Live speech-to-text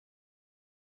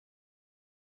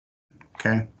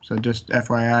Okay, so just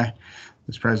FYI,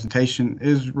 this presentation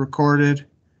is recorded.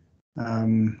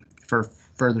 For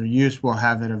further use, we'll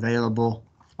have it available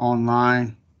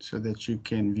online so that you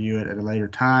can view it at a later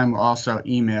time. We'll also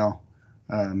email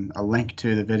a link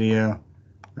to the video.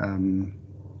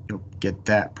 You'll get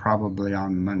that probably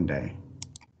on Monday.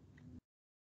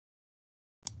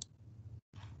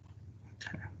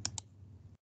 Okay.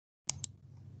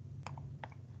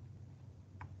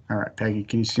 All right, Peggy,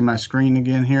 can you see my screen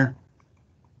again here?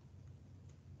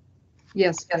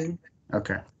 Yes, good.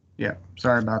 Okay. Yeah,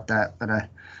 sorry about that, but I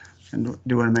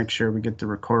do want to make sure we get the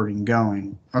recording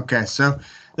going. Okay, so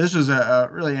this was a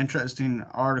really interesting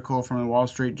article from the Wall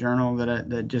Street Journal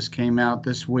that just came out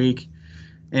this week.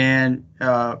 And,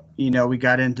 we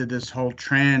got into this whole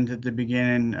trend at the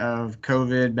beginning of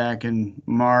COVID back in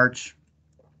March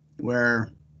where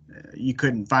you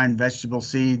couldn't find vegetable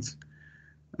seeds.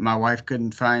 My wife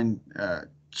couldn't find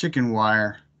chicken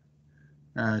wire.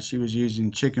 She was using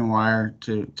chicken wire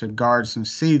to guard some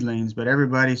seedlings, but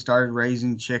everybody started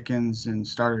raising chickens and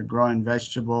started growing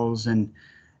vegetables and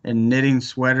knitting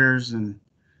sweaters and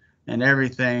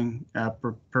everything,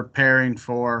 preparing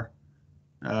for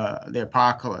the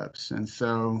apocalypse. And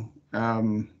so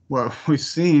what we've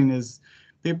seen is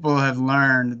people have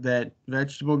learned that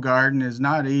vegetable garden is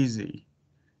not easy.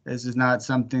 This is not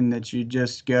something that you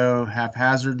just go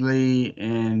haphazardly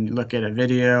and look at a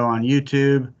video on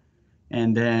YouTube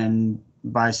and then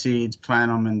buy seeds, plant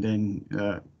them, and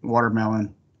then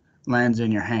watermelon lands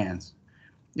in your hands.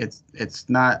 It's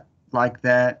not like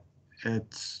that.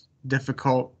 It's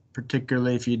difficult,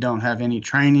 particularly if you don't have any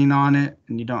training on it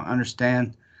and you don't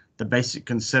understand the basic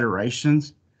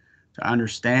considerations to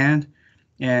understand.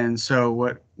 And so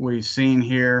what we've seen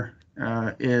here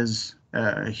is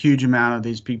a huge amount of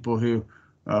these people who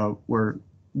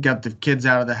got the kids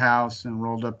out of the house and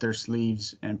rolled up their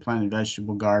sleeves and planted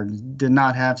vegetable gardens, did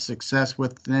not have success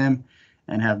with them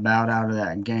and have bowed out of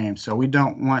that game. So we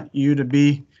don't want you to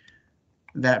be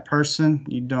that person.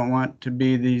 You don't want to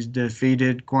be these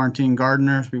defeated quarantine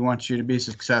gardeners. We want you to be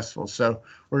successful. So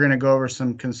we're going to go over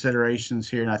some considerations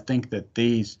here, and I think that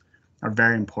these are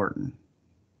very important,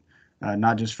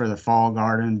 not just for the fall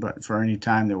garden, but for any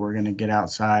time that we're going to get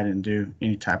outside and do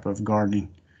any type of gardening.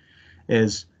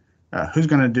 Is who's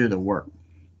going to do the work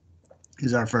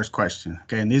is our first question.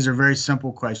 Okay, and these are very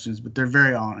simple questions, but they're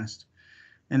very honest,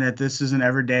 and that this is an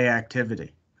everyday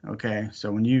activity. Okay, so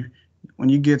when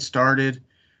you get started,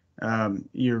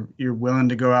 you're willing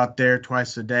to go out there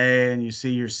twice a day and you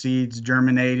see your seeds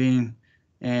germinating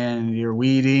and you're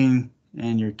weeding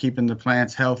and you're keeping the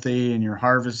plants healthy and you're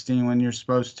harvesting when you're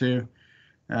supposed to,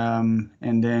 and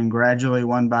then gradually,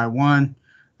 one by one,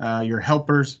 your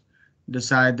helpers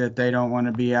decide that they don't want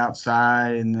to be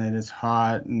outside and that it's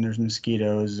hot and there's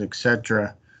mosquitoes,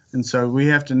 etc. And so we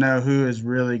have to know who is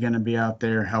really going to be out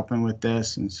there helping with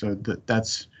this. And so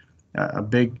that's a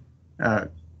big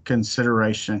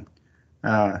consideration.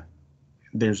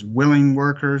 There's willing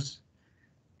workers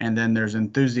and then there's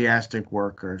enthusiastic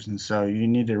workers. And so you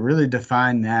need to really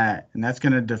define that. And that's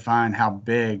going to define how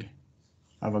big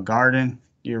of a garden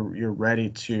you're ready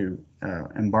to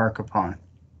embark upon.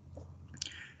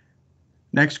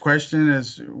 Next question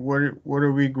is, what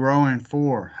are we growing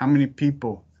for? How many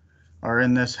people are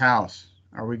in this house?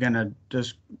 Are we going to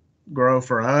just grow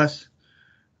for us?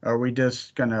 Are we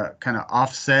just going to kind of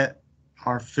offset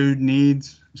our food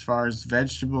needs as far as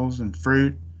vegetables and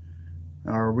fruit?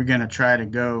 Or are we going to try to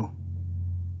go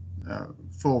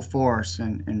full force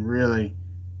and really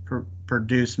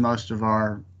produce most of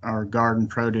our garden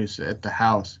produce at the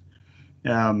house?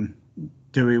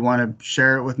 Do we want to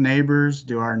share it with neighbors?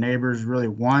 Do our neighbors really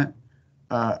want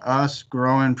us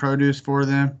growing produce for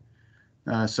them?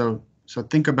 So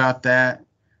think about that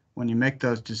when you make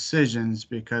those decisions,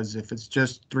 because if it's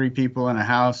just 3 people in a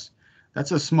house,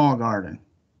 that's a small garden.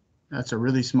 That's a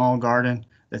really small garden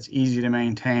that's easy to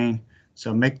maintain.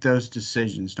 So make those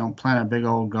decisions. Don't plant a big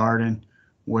old garden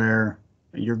where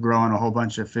you're growing a whole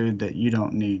bunch of food that you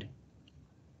don't need.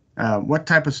 What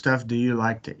type of stuff do you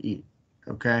like to eat?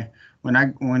 Okay,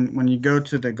 when you go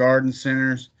to the garden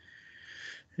centers,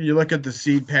 you look at the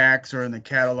seed packs or in the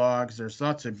catalogs, there's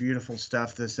lots of beautiful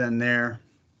stuff that's in there,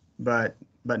 but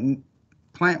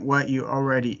plant what you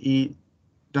already eat.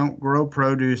 Don't grow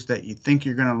produce that you think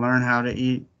you're going to learn how to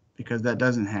eat, because that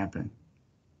doesn't happen.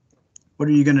 What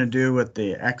are you going to do with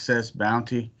the excess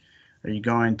bounty? Are you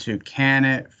going to can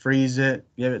it, freeze it,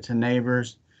 give it to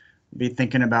neighbors? Be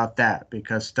thinking about that,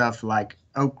 because stuff like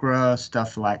okra,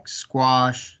 stuff like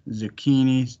squash,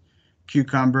 zucchinis,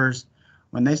 cucumbers,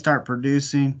 when they start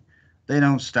producing, they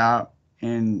don't stop,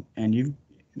 and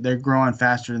they're growing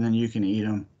faster than you can eat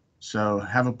them. So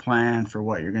have a plan for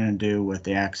what you're going to do with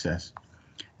the access.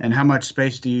 And how much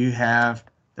space do you have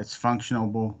that's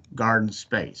functional garden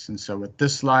space? And so what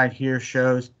this slide here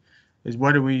shows is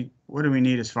what do we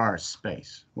need as far as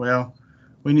space? Well,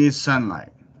 we need sunlight.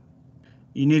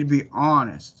 You need to be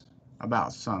honest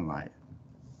about sunlight.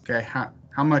 Okay,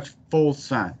 how much full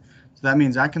sun? So that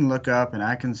means I can look up and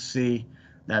I can see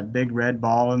that big red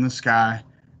ball in the sky,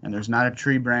 and there's not a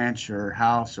tree branch or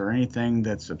house or anything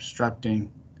that's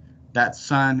obstructing that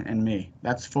sun and me.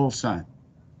 That's full sun.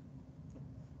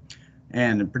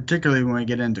 And particularly when we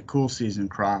get into cool season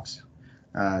crops,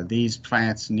 these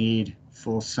plants need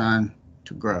full sun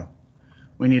to grow.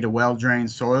 We need a well-drained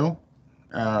soil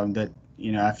that,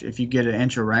 if you get an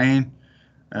inch of rain,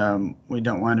 we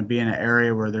don't want to be in an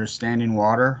area where there's standing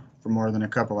water for more than a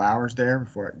couple hours there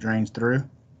before it drains through.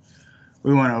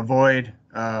 We want to avoid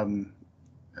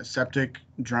septic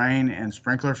drain and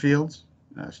sprinkler fields.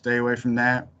 Stay away from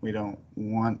that. We don't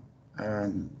want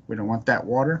that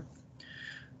water.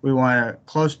 We want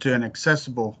close to an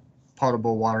accessible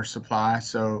potable water supply.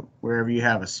 So wherever you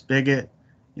have a spigot,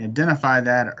 identify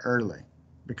that early,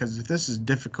 because if this is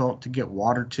difficult to get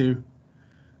water to,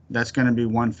 that's going to be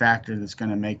one factor that's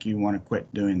going to make you want to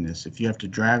quit doing this. If you have to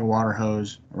drag a water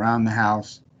hose around the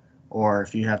house, or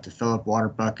if you have to fill up water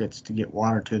buckets to get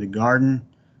water to the garden,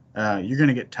 you're going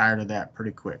to get tired of that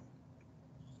pretty quick.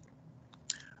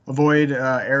 Avoid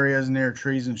areas near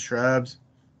trees and shrubs.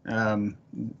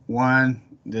 One,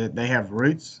 that they have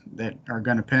roots that are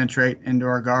going to penetrate into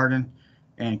our garden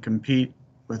and compete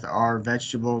with our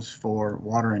vegetables for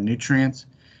water and nutrients.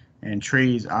 And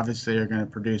trees obviously are going to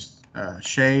produce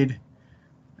shade.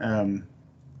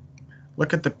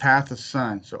 Look at the path of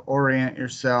sun. So orient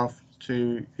yourself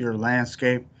to your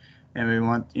landscape, and we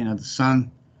want the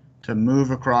sun to move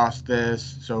across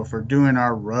this. So if we're doing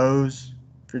our rows,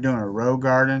 if you're doing a row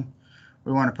garden,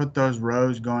 we want to put those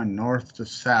rows going north to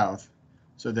south,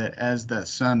 so that as the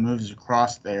sun moves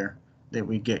across there, that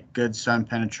we get good sun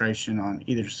penetration on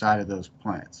either side of those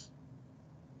plants.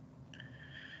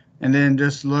 And then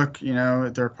just look,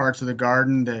 if there are parts of the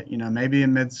garden that, maybe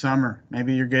in midsummer,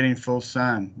 maybe you're getting full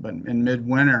sun, but in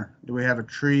midwinter, do we have a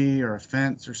tree or a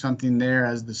fence or something there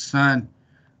as the sun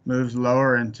moves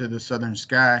lower into the southern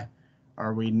sky?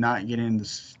 Are we not getting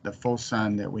the full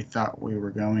sun that we thought we were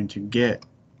going to get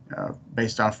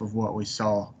based off of what we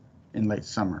saw in late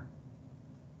summer?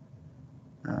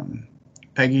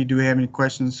 Peggy, do we have any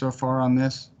questions so far on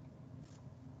this?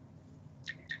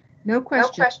 No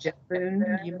question.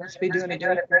 Boone, you must be doing a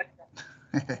great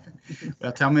job.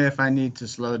 Well, tell me if I need to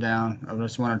slow down. I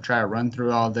just want to try to run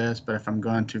through all this, but if I'm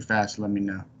going too fast, let me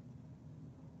know.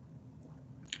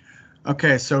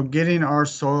 Okay, so getting our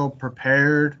soil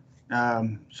prepared.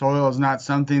 Soil is not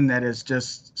something that is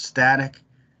just static.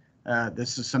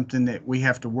 This is something that we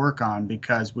have to work on,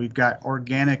 because we've got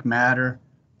organic matter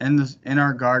in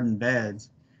our garden beds,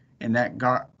 and that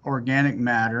organic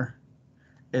matter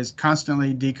is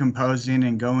constantly decomposing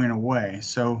and going away.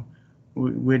 So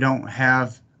we don't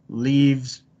have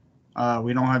leaves,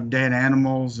 we don't have dead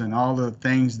animals and all the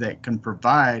things that can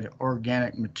provide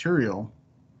organic material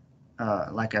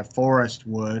like a forest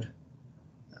would.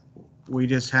 We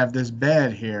just have this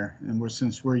bed here, and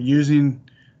since we're using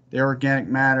the organic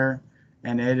matter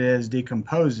and it is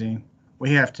decomposing,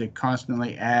 we have to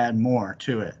constantly add more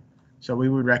to it. So we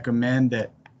would recommend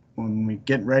that when we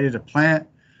get ready to plant,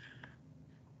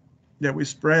 that we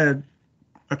spread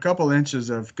a couple inches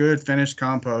of good finished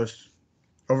compost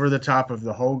over the top of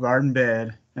the whole garden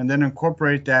bed, and then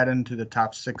incorporate that into the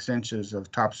top 6 inches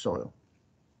of topsoil.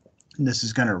 And this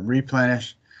is going to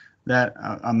replenish that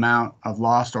amount of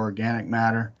lost organic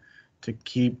matter to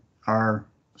keep our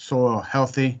soil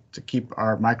healthy, to keep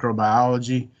our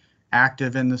microbiology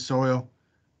active in the soil,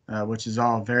 which is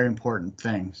all very important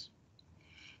things.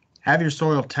 Have your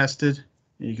soil tested.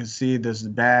 You can see this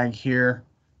bag here.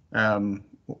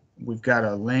 We've got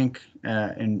a link,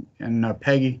 and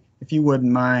Peggy, if you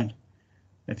wouldn't mind,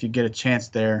 if you get a chance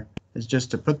there, is just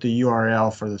to put the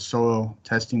URL for the soil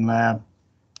testing lab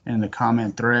in the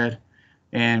comment thread,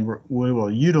 and we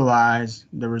will utilize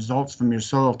the results from your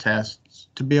soil tests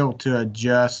to be able to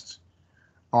adjust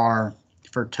our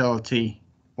fertility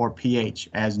or pH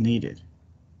as needed.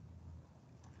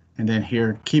 And then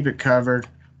here, keep it covered.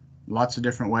 Lots of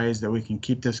different ways that we can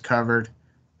keep this covered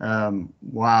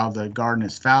while the garden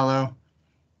is fallow.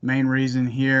 Main reason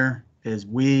here is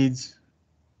weeds.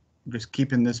 Just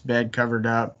keeping this bed covered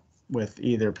up with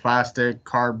either plastic,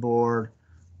 cardboard,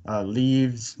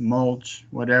 leaves, mulch,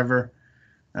 whatever.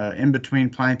 In between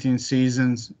planting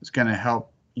seasons, it's going to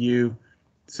help you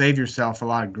save yourself a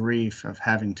lot of grief of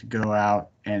having to go out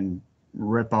and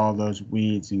rip all those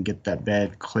weeds and get that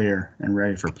bed clear and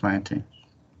ready for planting.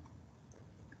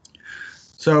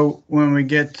 So when we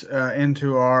get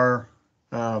into our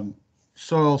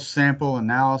soil sample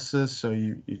analysis, so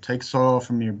you take soil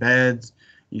from your beds,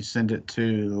 you send it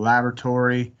to the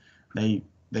laboratory,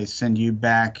 they send you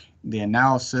back the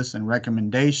analysis and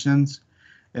recommendations.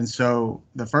 And so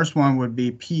the first one would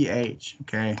be pH,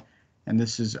 okay? And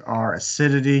this is our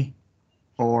acidity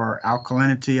or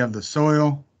alkalinity of the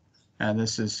soil.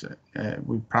 This is,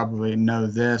 we probably know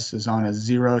this is on a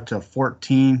 0 to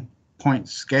 14 point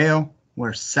scale,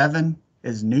 where 7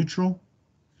 is neutral.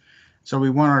 So we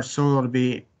want our soil to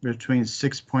be between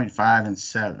 6.5 and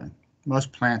 7.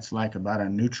 Most plants like about a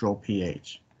neutral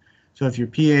pH. So if your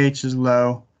pH is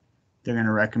low, they're going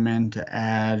to recommend to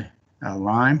add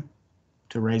lime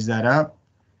to raise that up.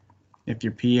 If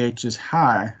your pH is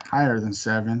higher than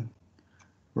 7,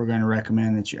 we're going to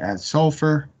recommend that you add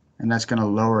sulfur, and that's going to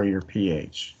lower your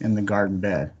pH in the garden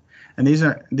bed. And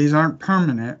these aren't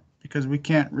permanent, because we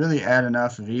can't really add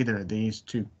enough of either of these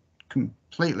to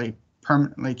completely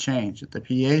permanently change the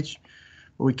pH,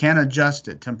 but we can adjust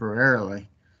it temporarily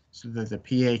so that the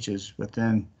pH is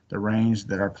within the range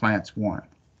that our plants want.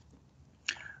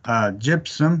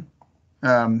 Gypsum,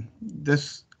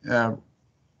 this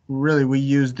really, we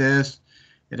use this.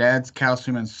 It adds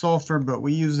calcium and sulfur, but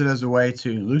we use it as a way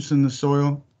to loosen the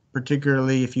soil,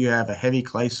 particularly if you have a heavy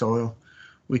clay soil.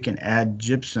 We can add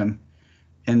gypsum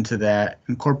into that,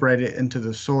 incorporate it into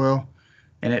the soil,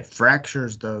 and it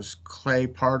fractures those clay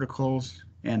particles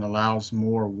and allows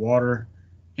more water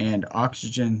and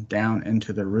oxygen down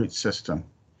into the root system.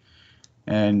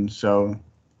 And so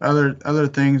other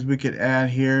things we could add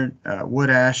here, wood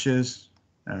ashes,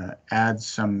 add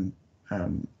some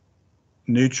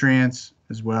nutrients,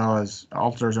 as well as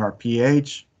alters our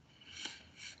pH.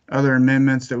 Other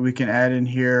amendments that we can add in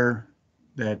here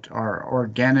that are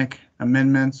organic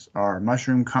amendments are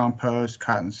mushroom compost,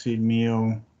 cottonseed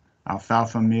meal,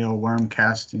 alfalfa meal, worm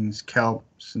castings, kelp,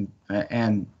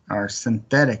 and our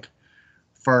synthetic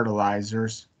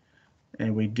fertilizers.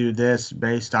 And we do this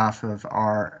based off of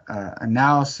our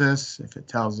analysis. If it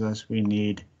tells us we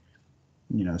need,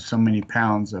 so many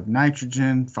pounds of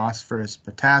nitrogen, phosphorus,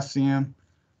 potassium,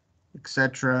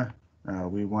 etc.,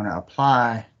 we want to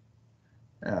apply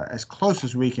as close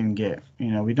as we can get.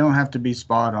 We don't have to be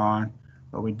spot on,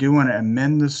 but we do want to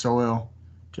amend the soil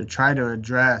to try to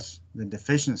address the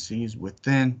deficiencies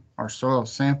within our soil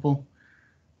sample,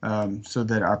 so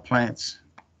that our plants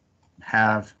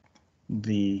have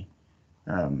the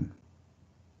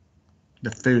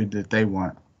food that they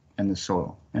want in the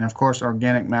soil. And of course,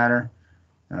 organic matter,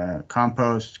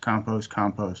 compost.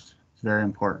 It's very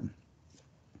important.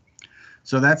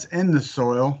 So that's in the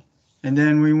soil. And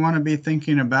then we want to be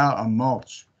thinking about a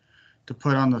mulch to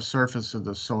put on the surface of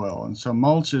the soil. And so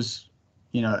mulch is,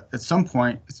 at some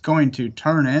point, it's going to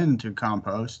turn into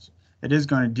compost. It is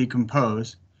going to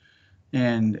decompose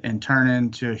and turn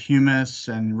into humus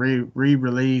and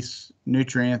re-release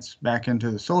nutrients back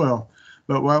into the soil.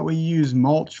 But what we use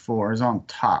mulch for is on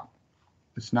top.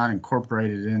 It's not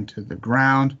incorporated into the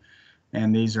ground.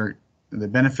 And the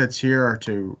benefits here are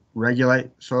to regulate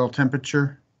soil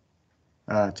temperature,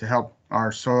 to help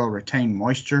our soil retain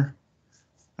moisture,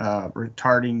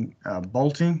 retarding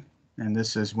bolting. And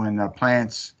this is when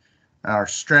plants are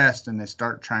stressed and they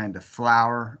start trying to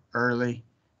flower early.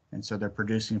 And so they're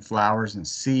producing flowers and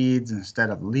seeds instead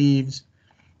of leaves.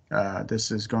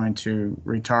 This is going to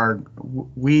retard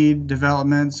weed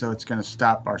development, so it's going to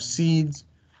stop our seeds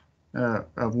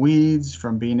of weeds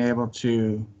from being able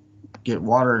to get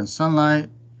water and sunlight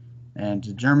and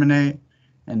to germinate.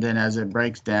 And then as it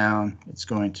breaks down, it's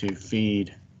going to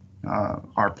feed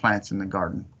our plants in the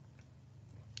garden.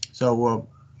 So we'll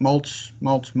mulch.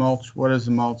 What is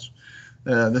the mulch?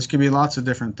 This could be lots of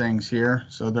different things here.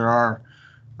 So there are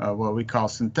what we call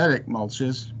synthetic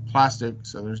mulches, plastic.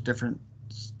 So there's different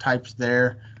types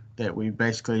there that we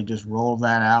basically just roll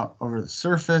that out over the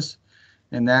surface.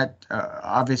 And that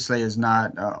obviously is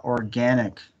not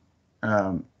organic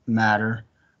matter,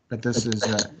 but this is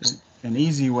an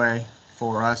easy way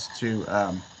for us to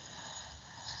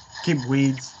keep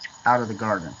weeds out of the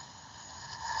garden.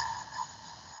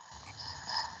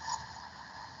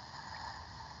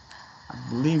 I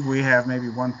believe we have maybe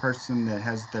one person that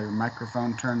has their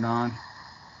microphone turned on.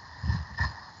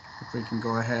 If we can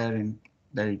go ahead and,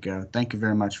 there you go. Thank you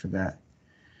very much for that.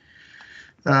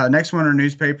 Next one are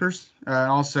newspapers.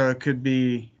 Also, it could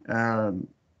be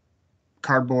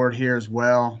cardboard here as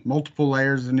well. Multiple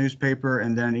layers of newspaper,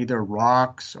 and then either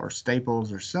rocks or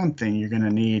staples or something you're going to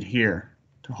need here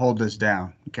to hold this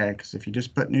down, okay? Because if you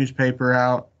just put newspaper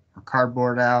out or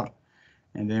cardboard out,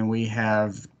 And then we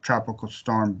have Tropical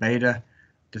Storm Beta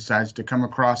decides to come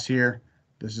across here.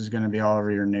 This is going to be all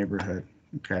over your neighborhood.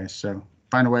 Okay, so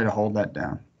find a way to hold that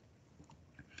down.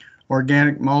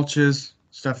 Organic mulches,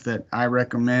 stuff that I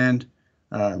recommend.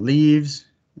 Leaves,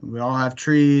 we all have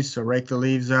trees, so rake the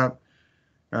leaves up.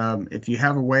 If you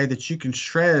have a way that you can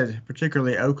shred,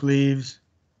 particularly oak leaves,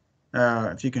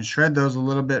 if you can shred those a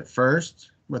little bit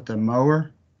first with the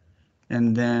mower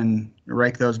and then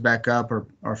rake those back up,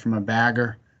 or from a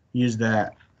bagger, use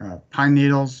that. Pine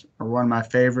needles are one of my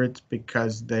favorites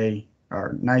because they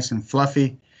are nice and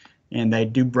fluffy, and they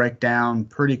do break down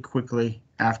pretty quickly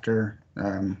after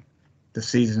the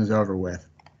season is over with.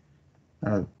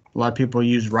 A lot of people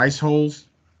use rice hulls.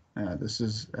 This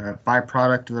is a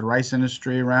byproduct of the rice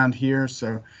industry around here,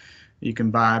 so you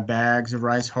can buy bags of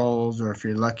rice hulls, or if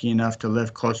you're lucky enough to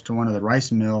live close to one of the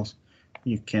rice mills,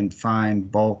 you can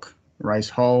find bulk rice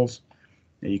hulls.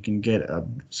 You can get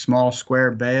small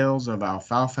square bales of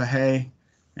alfalfa hay,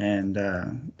 and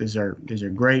these are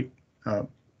great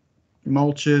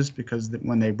mulches because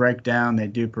when they break down, they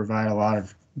do provide a lot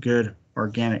of good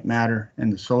organic matter in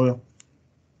the soil.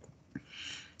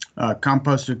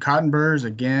 Composted cotton burrs,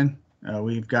 again,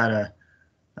 we've got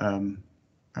a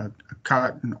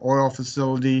cotton oil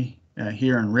facility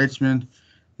here in Richmond,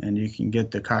 and you can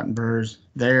get the cotton burrs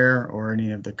there or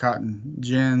any of the cotton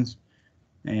gins,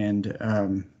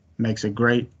 and makes a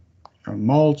great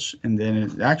mulch. And then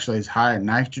it actually is high in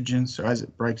nitrogen, so as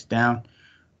it breaks down,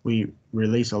 we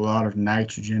release a lot of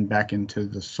nitrogen back into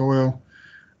the soil.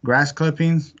 Grass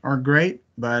clippings are great,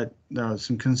 but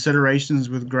some considerations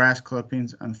with grass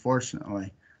clippings.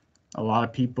 Unfortunately, a lot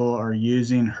of people are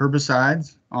using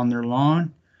herbicides on their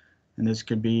lawn, and this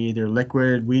could be either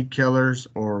liquid weed killers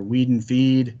or weed and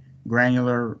feed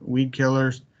granular weed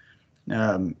killers.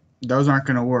 Those aren't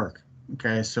going to work.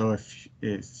 Okay, so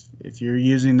if you're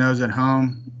using those at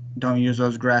home, don't use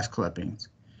those grass clippings.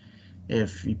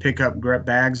 If you pick up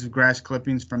bags of grass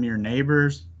clippings from your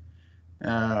neighbors,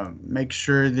 make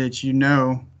sure that you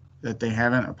know that they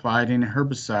haven't applied any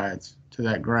herbicides to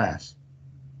that grass,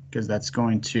 because that's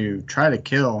going to try to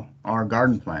kill our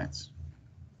garden plants.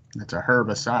 That's a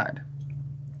herbicide.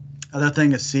 Other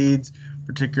thing is seeds,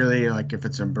 particularly like if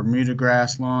it's a Bermuda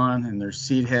grass lawn and there's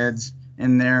seed heads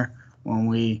in there. When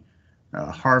we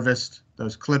harvest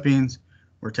those clippings,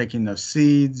 we're taking those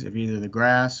seeds of either the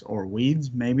grass or weeds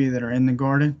maybe that are in the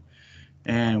garden,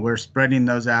 and we're spreading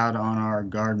those out on our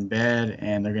garden bed,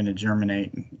 and they're going to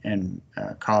germinate and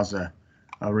cause a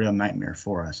real nightmare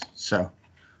for us. So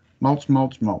mulch,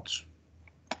 mulch, mulch.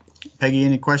 Peggy,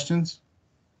 any questions?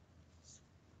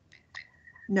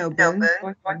 No, Boone.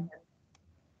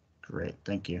 Great,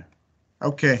 thank you.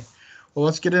 Okay, well,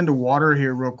 let's get into water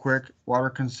here real quick. Water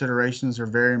considerations are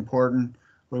very important.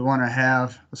 We want to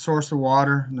have a source of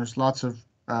water, and there's lots of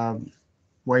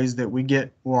ways that we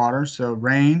get water. So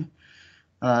rain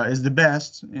is the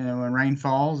best. You know, when rain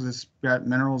falls, it's got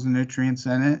minerals and nutrients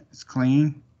in it. It's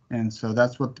clean, and so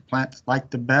that's what the plants like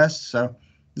the best. So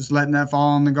just letting that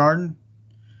fall in the garden,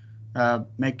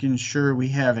 making sure we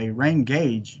have a rain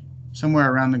gauge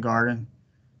somewhere around the garden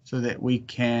so that we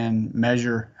can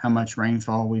measure how much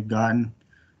rainfall we've gotten.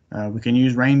 We can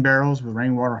use rain barrels with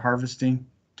rainwater harvesting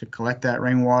to collect that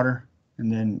rainwater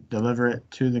and then deliver it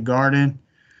to the garden.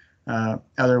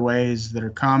 Other ways that are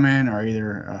common are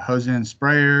either hose-in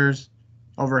sprayers,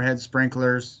 overhead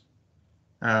sprinklers,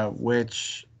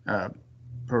 which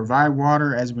provide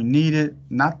water as we need it.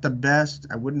 Not the best.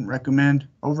 I wouldn't recommend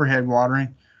overhead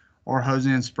watering or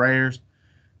hose-in sprayers,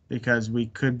 because we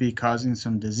could be causing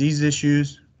some disease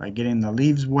issues by getting the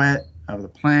leaves wet of the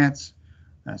plants.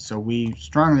 So we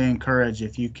strongly encourage,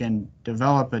 if you can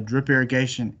develop a drip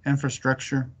irrigation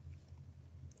infrastructure,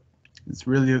 it's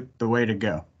really the way to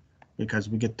go, because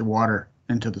we get the water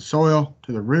into the soil,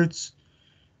 to the roots,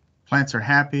 plants are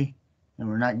happy, and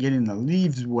we're not getting the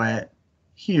leaves wet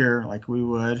here like we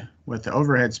would with the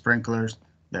overhead sprinklers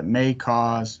that may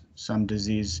cause some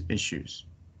disease issues.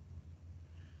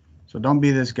 So don't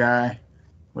be this guy.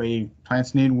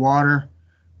 Plants need water,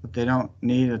 but they don't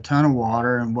need a ton of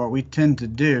water. And what we tend to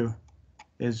do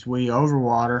is we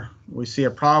overwater. We see a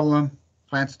problem,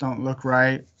 plants don't look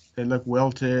right, they look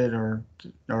wilted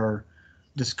or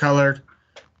discolored,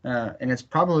 and it's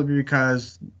probably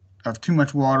because of too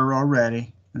much water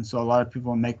already. And so a lot of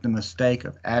people make the mistake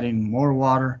of adding more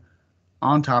water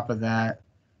on top of that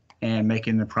and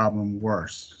making the problem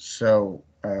worse. So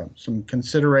some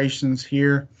considerations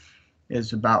here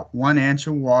is about 1 inch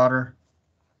of water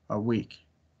a week.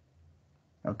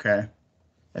 Okay,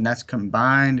 and that's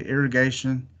combined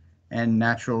irrigation and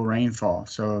natural rainfall.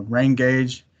 So rain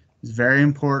gauge is very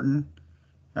important.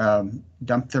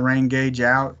 Dump the rain gauge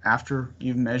out after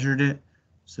you've measured it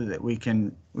so that we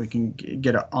can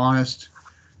get an honest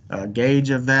gauge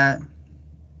of that.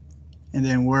 And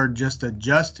then we're just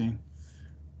adjusting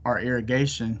our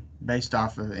irrigation based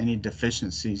off of any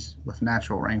deficiencies with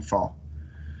natural rainfall.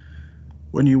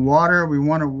 When you water, we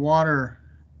want to water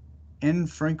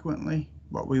infrequently,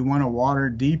 but we want to water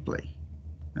deeply.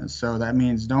 And so that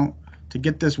means to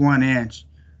get this 1 inch,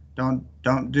 don't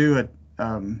do it,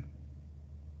 a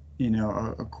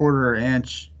quarter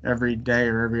inch every day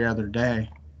or every other day.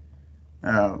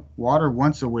 Water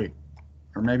once a week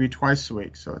or maybe twice a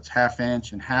week. So it's half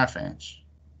inch and half inch.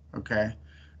 Okay.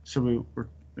 So we're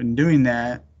in doing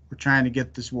that, we're trying to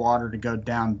get this water to go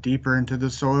down deeper into the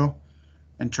soil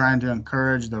and trying to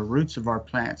encourage the roots of our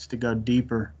plants to go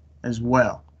deeper as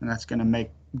well. And that's going to make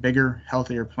bigger,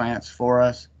 healthier plants for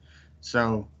us.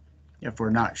 So if we're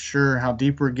not sure how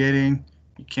deep we're getting,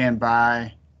 you can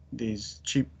buy these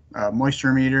cheap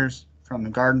moisture meters from the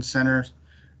garden centers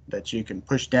that you can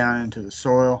push down into the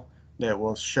soil that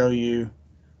will show you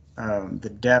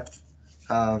the depth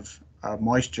of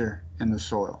moisture in the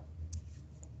soil.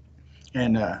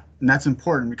 And that's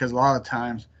important because a lot of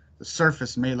times the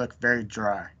surface may look very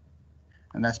dry,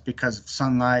 and that's because of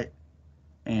sunlight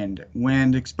and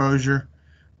wind exposure.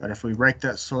 But if we rake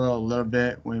that soil a little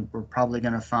bit, we're probably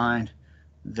going to find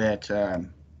that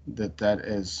that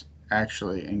is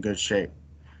actually in good shape.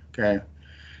 Okay.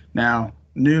 Now,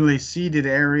 newly seeded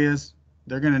areas,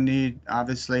 they're going to need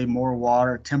obviously more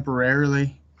water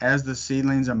temporarily as the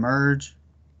seedlings emerge.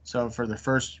 So for the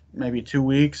first maybe 2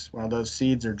 weeks while those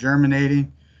seeds are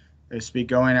germinating, just be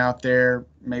going out there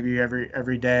maybe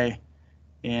every day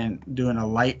and doing a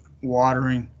light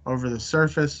watering over the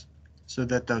surface so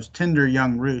that those tender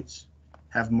young roots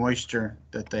have moisture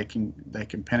that they can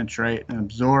penetrate and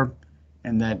absorb,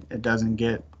 and that it doesn't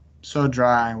get so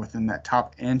dry within that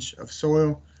top inch of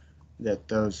soil that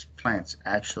those plants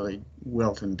actually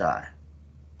wilt and die.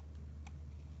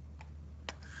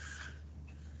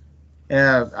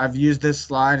 I've used this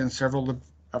slide in several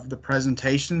of the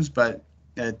presentations, but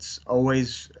it's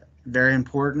always very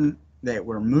important that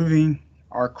we're moving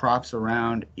our crops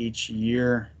around each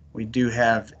year. We do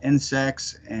have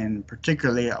insects and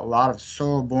particularly a lot of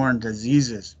soil-borne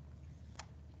diseases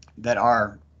that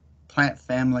are plant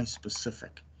family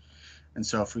specific. And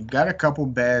so if we've got a couple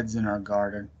beds in our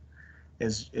garden,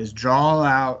 is draw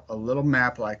out a little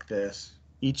map like this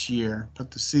each year,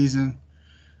 put the season,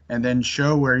 and then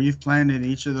show where you've planted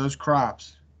each of those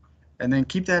crops. And then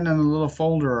keep that in a little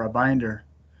folder or a binder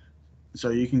so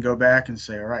you can go back and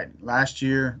say, all right, last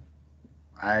year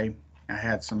I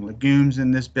had some legumes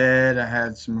in this bed. I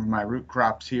had some of my root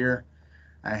crops here.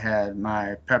 I had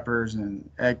my peppers and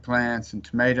eggplants and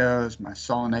tomatoes, my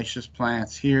solanaceous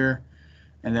plants here.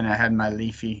 And then I had my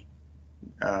leafy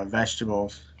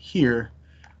vegetables here,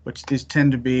 which these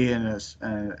tend to be in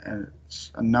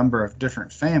a number of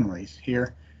different families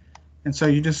here. And so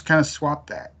you just kind of swap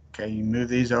that. Okay, you move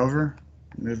these over,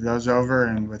 move those over,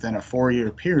 and within a 4-year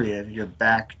period, you're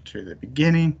back to the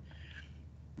beginning.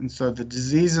 And so the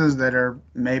diseases that are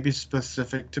maybe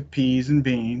specific to peas and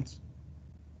beans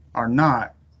are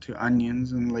not to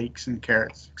onions and leeks and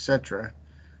carrots, etc.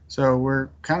 So we're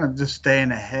kind of just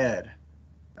staying ahead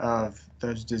of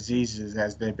those diseases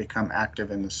as they become active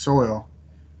in the soil.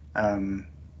 Um,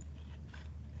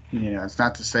 it's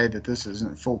not to say that this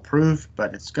isn't foolproof,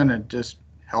 but it's going to just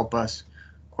help us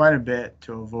quite a bit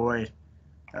to avoid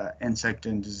insect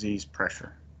and disease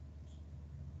pressure.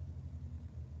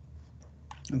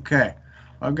 Okay,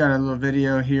 I've got a little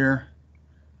video here.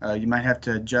 You might have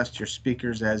to adjust your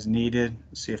speakers as needed.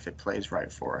 See if it plays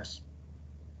right for us.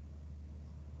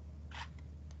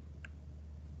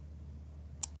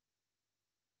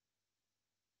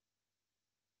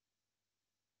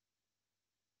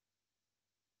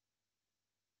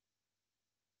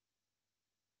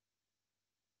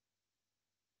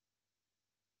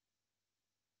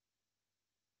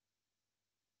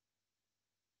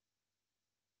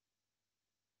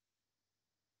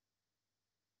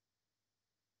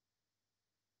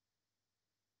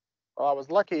 Well, I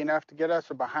was lucky enough to get us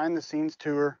a behind-the-scenes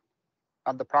tour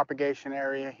of the propagation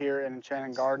area here in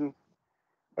Enchanted Garden.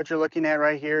 What you're looking at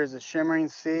right here is a shimmering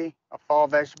sea of fall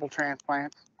vegetable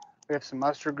transplants. We have some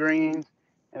mustard greens,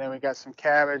 and then we got some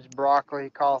cabbage,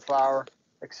 broccoli, cauliflower,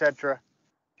 etc.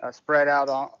 Spread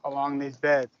out along these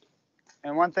beds.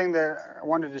 And one thing that I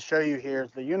wanted to show you here is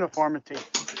the uniformity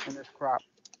in this crop.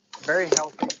 Very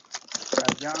healthy,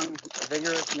 young,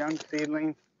 vigorous young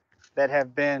seedlings that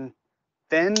have been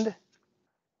thinned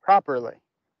properly.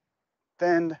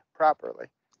 Thinned properly.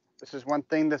 This is one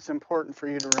thing that's important for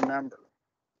you to remember,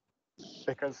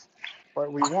 because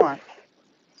what we want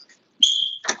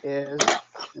is,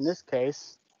 in this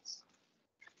case,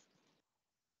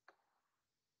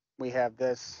 we have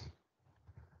this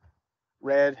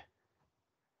red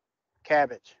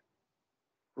cabbage,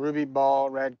 ruby ball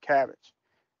red cabbage.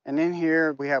 And in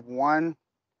here we have one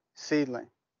seedling.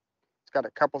 It's got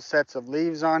a couple sets of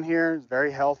leaves on here. It's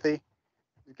very healthy.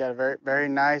 It's got a very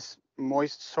nice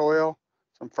moist soil,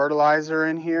 some fertilizer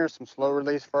in here, some slow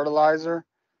release fertilizer.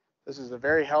 This is a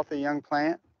very healthy young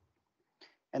plant,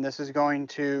 and this is going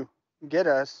to get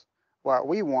us what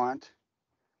we want,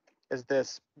 is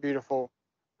this beautiful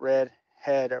red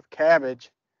head of cabbage,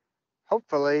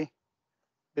 hopefully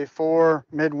before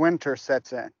midwinter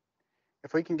sets in.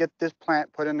 If we can get this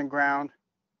plant put in the ground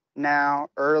now,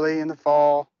 early in the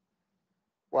fall,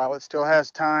 while it still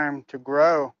has time to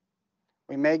grow,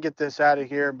 we may get this out of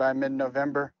here by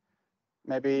mid-November,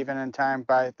 maybe even in time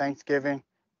by Thanksgiving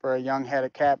for a young head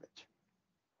of cabbage.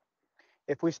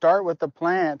 If we start with a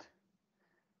plant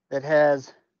that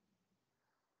has,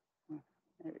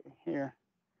 here,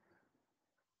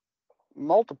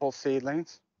 multiple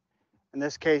seedlings, in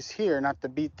this case here, not to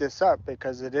beat this up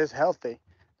because it is healthy,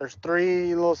 there's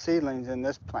 3 little seedlings in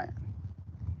this plant.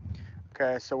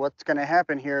 Okay, so what's going to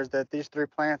happen here is that these 3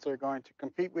 plants are going to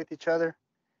compete with each other.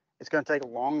 It's going to take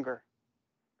longer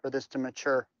for this to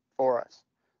mature for us.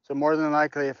 So more than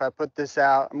likely, if I put this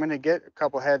out, I'm going to get a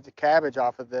couple heads of cabbage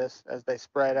off of this as they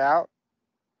spread out,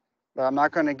 but I'm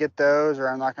not going to get those, or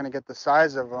I'm not going to get the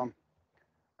size of them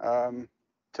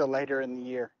till later in the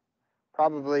year,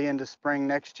 probably into spring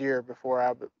next year before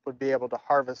I would be able to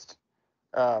harvest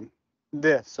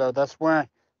this. So that's why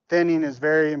thinning is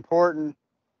very important.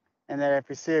 And then if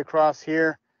you see across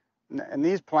here, and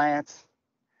these plants,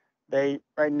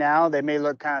 right now they may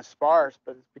look kind of sparse,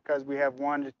 but it's because we have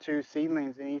 1 to 2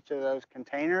 seedlings in each of those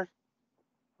containers.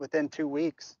 Within 2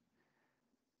 weeks,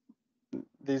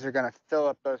 these are going to fill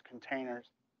up those containers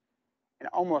and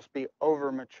almost be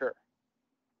over mature.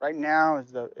 Right now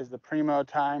is the primo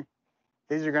time.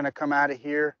 These are going to come out of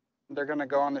here. They're going to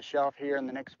go on the shelf here in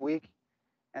the next week,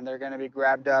 and they're going to be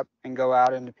grabbed up and go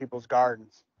out into people's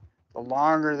gardens. The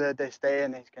longer that they stay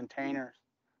in these containers,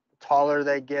 the taller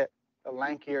they get, the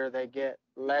lankier they get,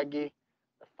 leggy.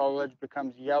 The foliage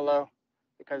becomes yellow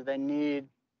because they need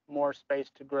more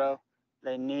space to grow.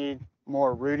 They need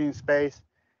more rooting space,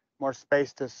 more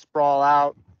space to sprawl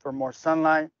out for more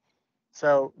sunlight.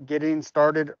 So getting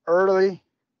started early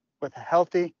with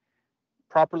healthy,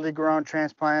 properly grown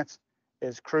transplants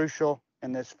is crucial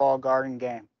in this fall garden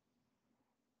game.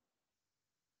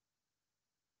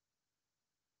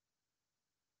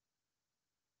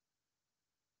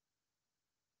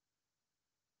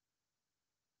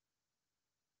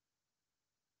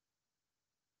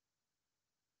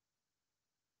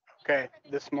 Okay,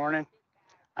 this morning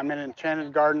I'm in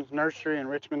Enchanted Gardens Nursery in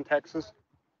Richmond, Texas,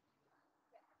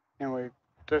 and we're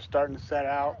just starting to set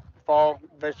out fall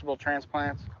vegetable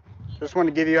transplants. Just want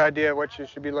to give you an idea of what you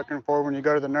should be looking for when you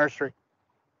go to the nursery.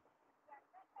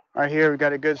 Right here, we've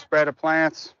got a good spread of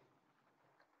plants.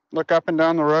 Look up and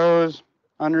down the rows,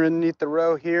 underneath the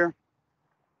row here.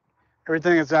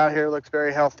 Everything that's out here looks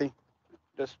very healthy.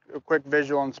 Just a quick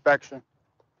visual inspection.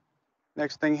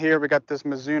 Next thing here, we got this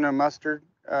Mizuno mustard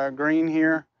green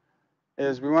here.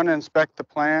 Is we want to inspect the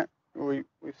plant. We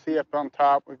see up on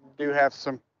top, we do have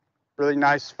some really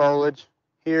nice foliage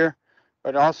here,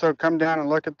 but also come down and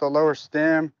look at the lower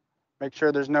stem. Make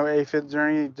sure there's no aphids or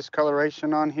any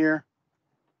discoloration on here.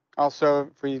 Also,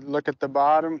 if we look at the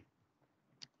bottom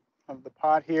of the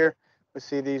pot here, we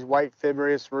see these white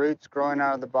fibrous roots growing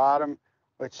out of the bottom,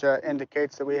 which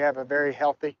indicates that we have a very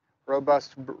healthy,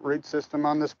 robust root system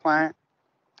on this plant.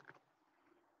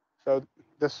 So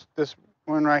this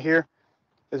one right here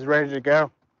is ready to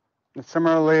go. And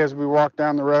similarly, as we walk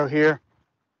down the row here,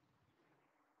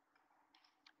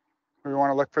 we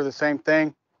want to look for the same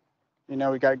thing. You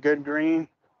know, we got good green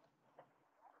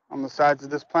on the sides of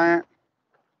this plant,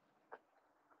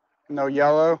 no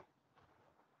yellow,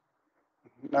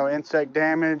 no insect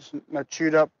damage, no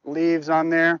chewed up leaves on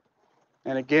there.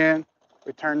 And again,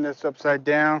 we turn this upside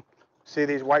down, see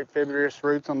these white fibrous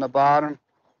roots on the bottom.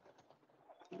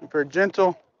 If we're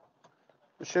gentle,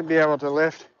 we should be able to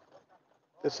lift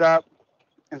this up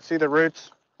and see the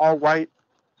roots, all white,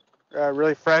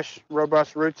 really fresh,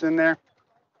 robust roots in there,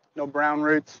 no brown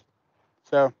roots.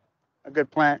 So a good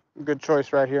plant, a good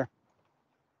choice right here.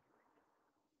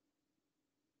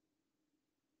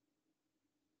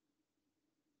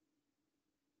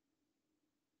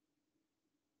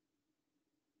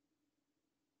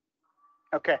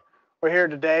 Okay, we're here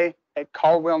today at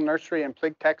Caldwell Nursery in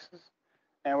Plig, Texas,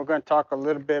 and we're going to talk a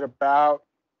little bit about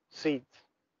seeds.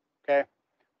 Okay,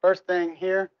 First thing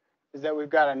here is that we've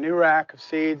got a new rack of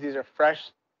seeds. These are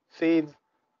fresh seeds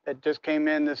that just came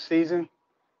in this season.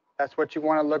 That's what you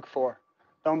want to look for.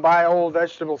 Don't buy old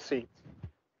vegetable seeds.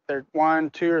 They're 1,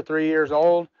 2, or 3 years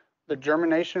old. The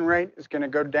germination rate is going to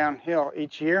go downhill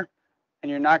each year, and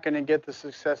you're not going to get the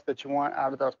success that you want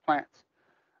out of those plants.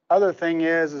 Other thing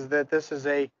is that this is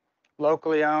a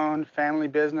locally owned family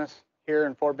business here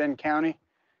in Fort Bend County.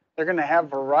 They're going to have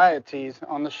varieties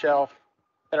on the shelf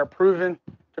that are proven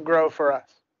to grow for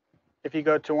us. If you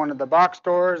go to one of the box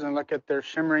stores and look at their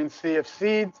shimmering sea of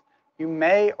seeds, you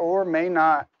may or may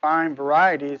not find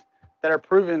varieties that are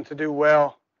proven to do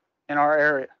well in our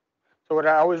area. So what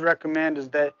I always recommend is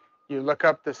that you look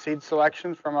up the seed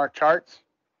selections from our charts,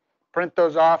 print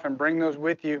those off, and bring those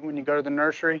with you when you go to the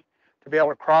nursery to be able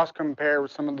to cross compare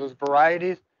with some of those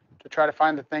varieties to try to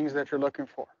find the things that you're looking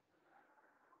for.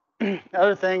 The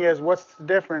other thing is, what's the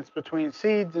difference between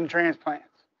seeds and transplants?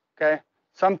 Okay,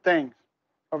 some things.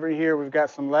 Over here, we've got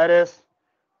some lettuce,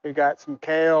 we've got some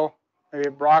kale, maybe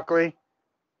broccoli,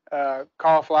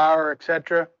 cauliflower,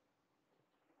 etc.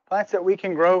 Plants that we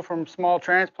can grow from small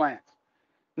transplants.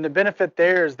 And the benefit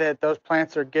there is that those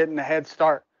plants are getting a head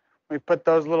start. We put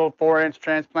those little 4-inch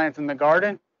transplants in the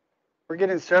garden. We're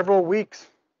getting several weeks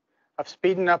of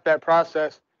speeding up that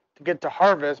process to get to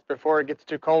harvest before it gets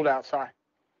too cold outside.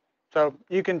 So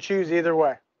you can choose either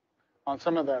way on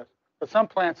some of those. But some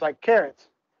plants like carrots,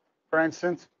 for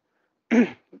instance,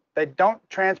 they don't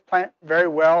transplant very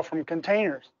well from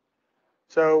containers.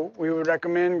 So we would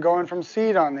recommend going from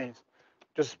seed on these.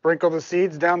 Just sprinkle the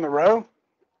seeds down the row,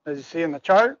 as you see in the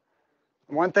chart.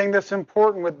 One thing that's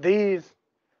important with these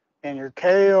and your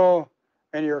kale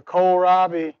and your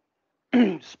kohlrabi,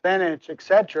 spinach,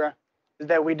 etc., is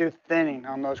that we do thinning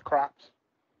on those crops.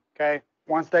 Okay,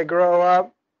 once they grow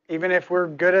up, even if we're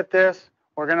good at this,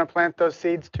 we're going to plant those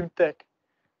seeds too thick.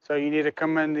 So you need to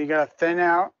come in, you got to thin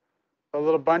out the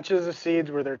little bunches of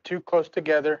seeds where they're too close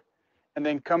together, and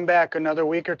then come back another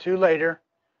week or two later,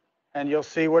 and you'll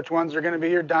see which ones are going to be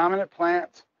your dominant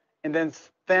plants, and then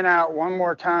thin out one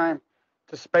more time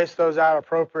to space those out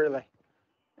appropriately.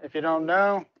 If you don't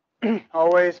know,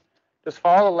 always just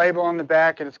follow the label on the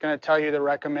back, and it's going to tell you the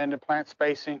recommended plant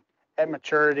spacing at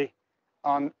maturity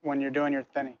on when you're doing your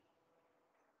thinning.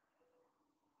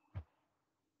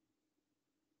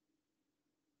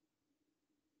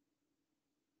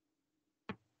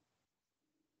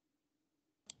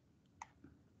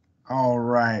 All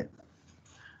right.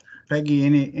 Peggy,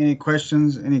 any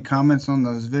questions, any comments on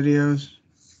those videos?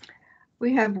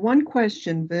 We have one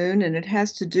question, Boone, and it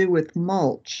has to do with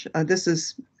mulch. This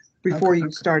is before you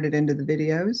started into the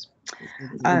videos.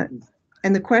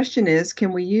 And the question is,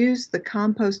 can we use the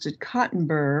composted cotton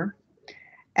burr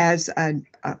as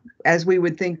we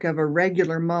would think of a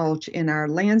regular mulch in our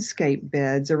landscape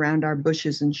beds around our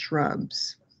bushes and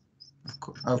shrubs?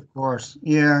 Of course.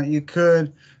 Yeah, you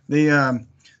could.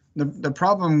 The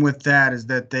problem with that is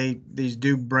that these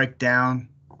do break down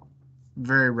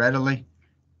very readily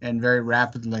and very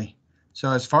rapidly. So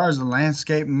as far as the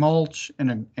landscape mulch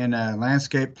in a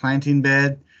landscape planting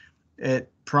bed,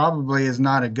 it probably is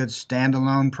not a good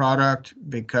standalone product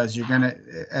because you're gonna,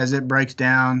 as it breaks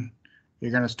down,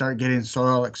 you're gonna start getting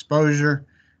soil exposure,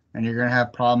 and you're gonna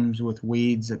have problems with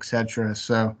weeds, etc.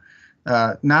 So,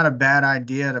 not a bad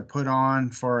idea to put on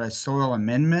for a soil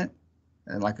amendment,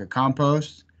 like a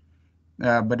compost.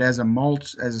 But as a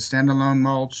mulch, as a standalone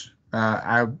mulch,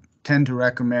 I tend to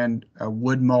recommend a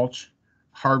wood mulch,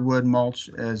 hardwood mulch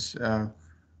as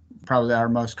probably our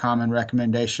most common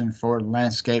recommendation for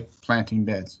landscape planting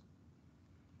beds.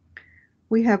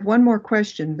 We have one more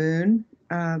question, Boone,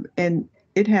 and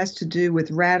it has to do with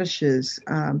radishes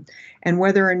and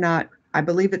whether or not, I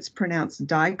believe it's pronounced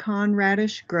daikon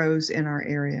radish, grows in our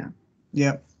area.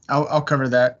 Yep, I'll cover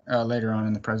that later on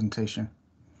in the presentation.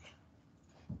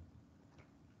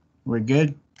 We're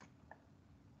good?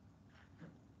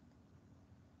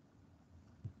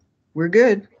 We're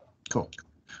good. Cool.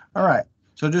 All right.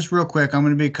 So just real quick, I'm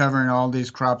going to be covering all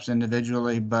these crops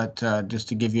individually, but just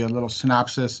to give you a little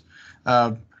synopsis,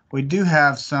 we do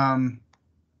have some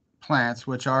plants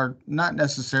which are not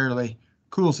necessarily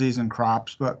cool season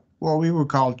crops, but what we would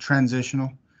call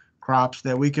transitional crops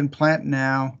that we can plant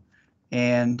now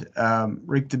and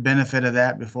reap the benefit of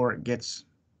that before it gets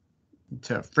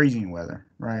to freezing weather,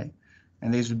 right?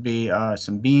 And these would be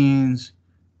some beans,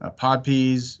 pod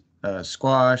peas,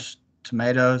 squash,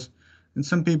 tomatoes, and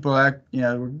some people act,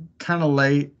 we're kind of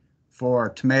late for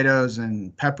tomatoes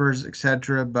and peppers,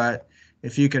 etc. But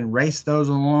if you can race those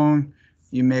along,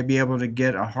 you may be able to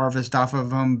get a harvest off of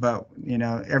them. But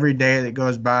every day that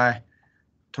goes by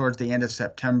towards the end of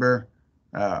September,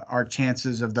 our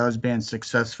chances of those being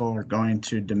successful are going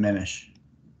to diminish.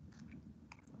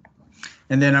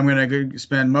 And then I'm going to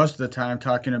spend most of the time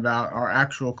talking about our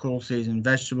actual cool season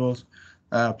vegetables,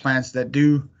 plants that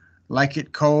do like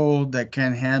it cold, that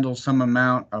can handle some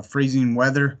amount of freezing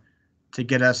weather to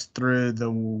get us through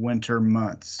the winter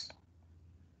months.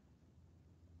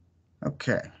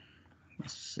 Okay,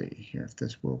 let's see here if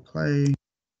this will play.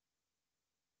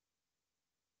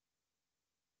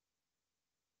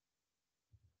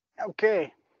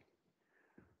 Okay,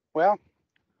 well,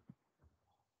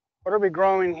 what are we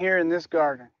growing here in this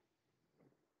garden?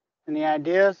 Any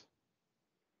ideas?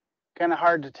 Kind of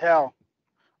hard to tell.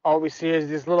 All we see is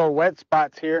these little wet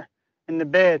spots here in the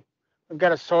bed. We've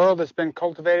got a soil that's been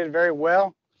cultivated very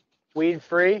well, weed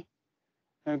free.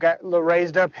 And we've got little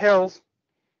raised up hills,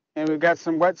 and we've got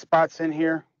some wet spots in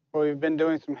here where we've been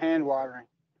doing some hand watering.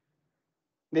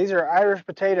 These are Irish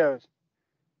potatoes.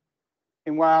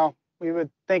 And while we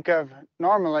would think of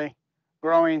normally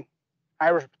growing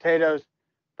Irish potatoes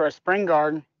for a spring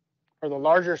garden or the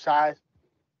larger size,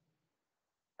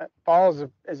 fall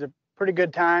is a pretty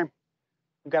good time.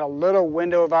 We've got a little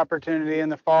window of opportunity in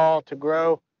the fall to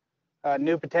grow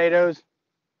new potatoes,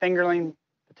 fingerling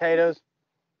potatoes,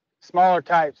 smaller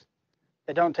types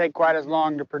that don't take quite as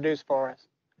long to produce for us.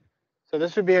 So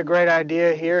this would be a great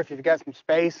idea here if you've got some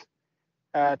space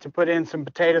to put in some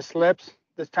potato slips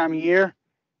this time of year.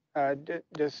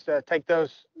 Just take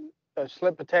those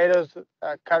slip potatoes,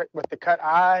 cut it with the cut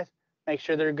eyes, make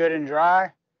sure they're good and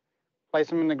dry, place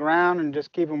them in the ground and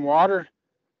just keep them watered.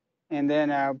 And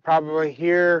then probably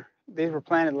here, these were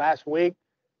planted last week.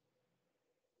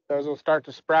 Those will start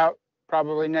to sprout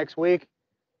probably next week.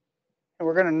 And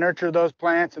we're going to nurture those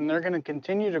plants, and they're going to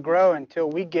continue to grow until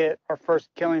we get our first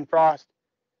killing frost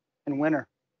in winter.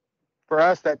 For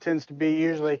us, that tends to be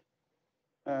usually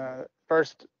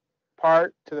first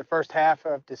part to the first half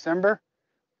of December.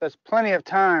 There's plenty of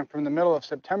time from the middle of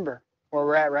September, where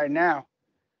we're at right now,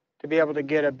 to be able to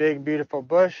get a big, beautiful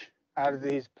bush out of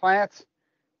these plants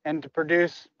and to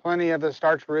produce plenty of the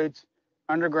starch roots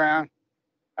underground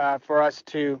for us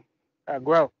to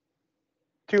grow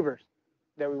tubers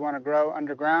that we want to grow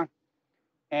underground,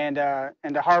 and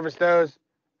to harvest those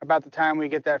about the time we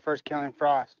get that first killing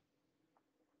frost.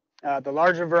 The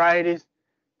larger varieties,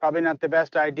 probably not the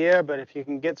best idea, but if you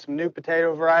can get some new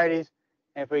potato varieties,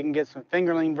 and if we can get some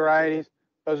fingerling varieties,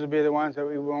 those would be the ones that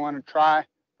we will want to try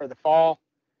for the fall,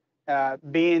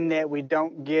 being that we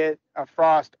don't get a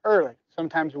frost early.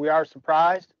 Sometimes we are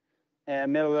surprised in the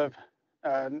middle of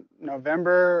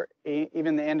November,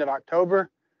 even the end of October.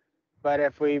 But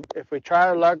if we try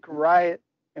our luck right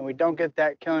and we don't get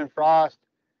that killing frost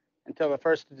until the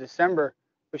 1st of December,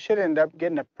 we should end up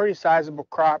getting a pretty sizable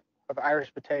crop of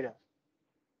Irish potatoes.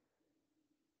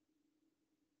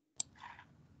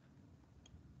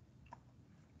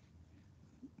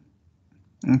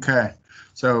 Okay,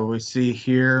 so we see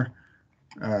here,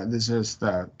 this is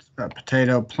the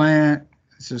potato plant.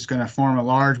 This is going to form a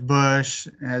large bush.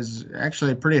 It has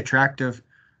actually pretty attractive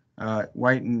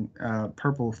white and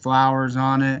purple flowers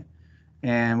on it.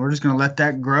 And we're just going to let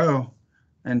that grow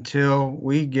until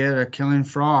we get a killing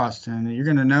frost. And you're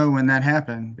going to know when that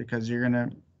happened, because you're going to,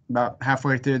 about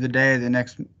halfway through the day, the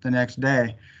next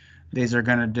day, these are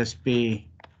going to just be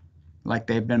like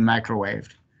they've been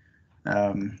microwaved.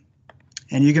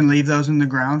 And you can leave those in the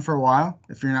ground for a while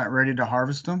if you're not ready to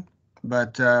harvest them.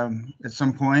 But at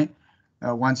some point,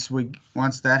 once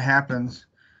that happens,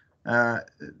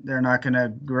 they're not going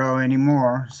to grow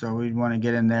anymore. So we want to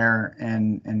get in there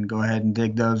and go ahead and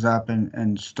dig those up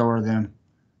and store them,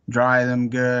 dry them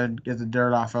good, get the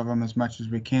dirt off of them as much as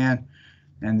we can,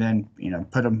 and then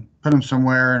put them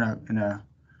somewhere in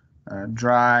a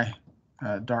dry,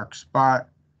 dark spot.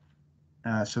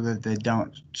 So that they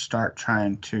don't start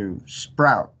trying to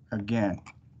sprout again.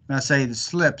 And I say the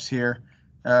slips here,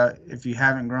 if you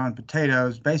haven't grown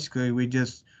potatoes, basically we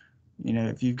just,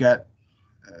 if you've got,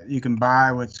 you can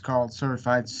buy what's called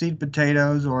certified seed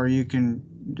potatoes, or you can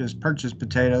just purchase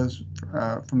potatoes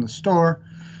from the store,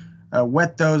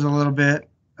 wet those a little bit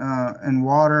in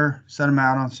water, set them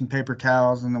out on some paper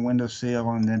towels in the windowsill,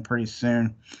 and then pretty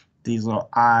soon these little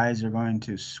eyes are going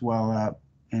to swell up.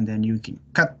 And then you can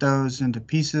cut those into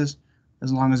pieces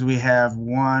as long as we have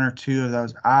 1 or 2 of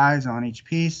those eyes on each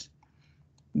piece.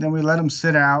 Then we let them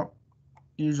sit out,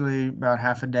 usually about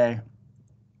half a day,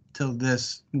 till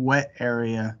this wet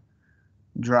area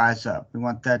dries up. We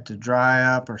want that to dry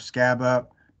up or scab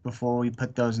up before we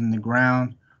put those in the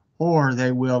ground, or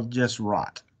they will just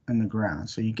rot in the ground.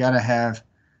 So you got to have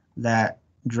that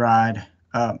dried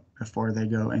up before they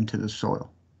go into the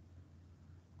soil.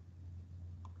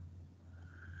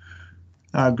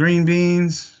 Green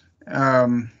beans,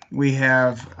 we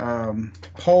have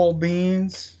pole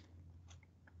beans,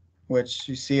 which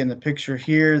you see in the picture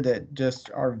here that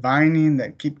just are vining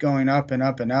that keep going up and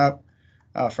up and up.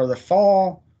 For the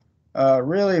fall,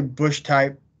 really bush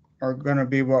type are going to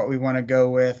be what we want to go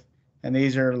with, and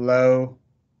these are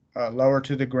lower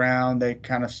to the ground. They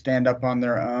kind of stand up on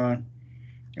their own,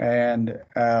 and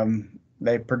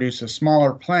they produce a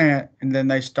smaller plant, and then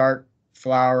they start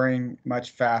flowering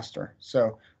much faster.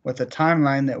 So with the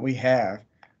timeline that we have,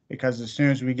 because as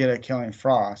soon as we get a killing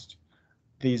frost,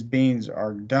 these beans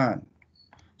are done.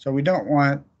 So we don't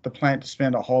want the plant to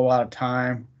spend a whole lot of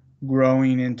time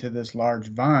growing into this large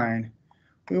vine.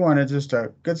 We want it just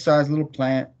a good sized little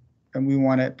plant, and we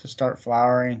want it to start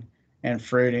flowering and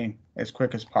fruiting as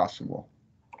quick as possible.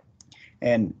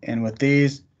 And with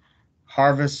these,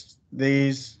 harvest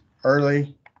these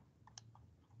early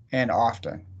and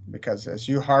often, because as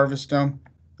you harvest them,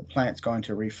 the plant's going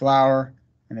to reflower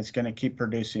and it's going to keep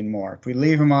producing more. If we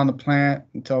leave them on the plant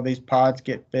until these pods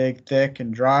get big, thick,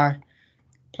 and dry,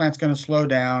 the plant's going to slow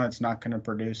down. It's not going to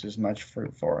produce as much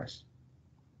fruit for us.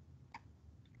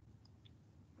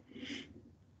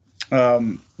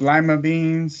 Lima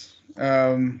beans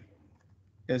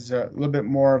is a little bit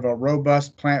more of a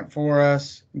robust plant for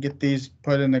us. Get these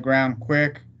put in the ground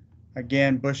quick.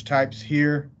 Again, bush types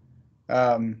here.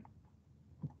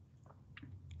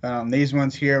 These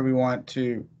ones here, we want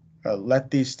to let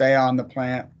these stay on the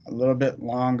plant a little bit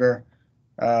longer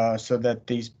so that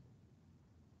these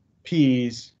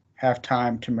peas have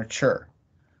time to mature.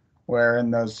 Where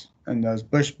in those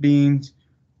bush beans,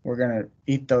 we're going to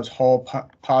eat those whole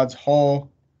pods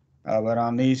whole. But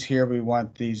on these here, we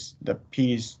want the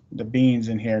beans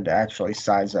in here to actually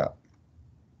size up.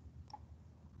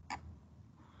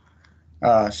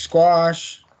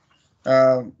 Squash,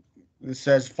 it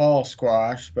says fall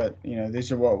squash, but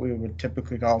these are what we would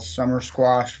typically call summer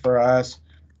squash for us.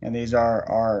 And these are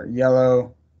our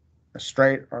yellow,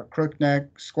 straight or crookneck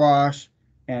squash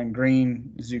and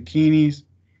green zucchinis.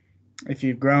 If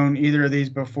you've grown either of these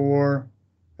before,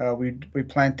 we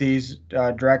plant these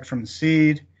direct from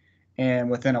seed, and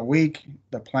within a week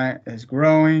the plant is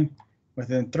growing.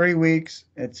 Within 3 weeks,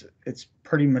 it's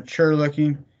pretty mature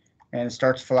looking, and it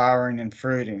starts flowering and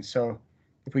fruiting. So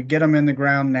if we get them in the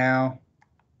ground now,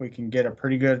 we can get a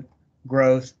pretty good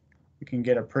growth. We can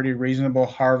get a pretty reasonable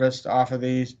harvest off of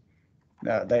these.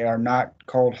 They are not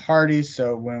cold hardy,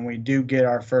 so when we do get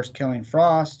our first killing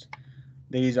frost,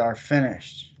 these are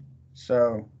finished.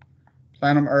 So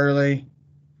plant them early,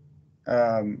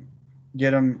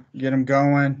 get them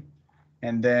going,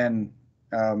 and then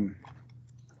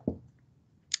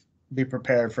be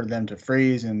prepared for them to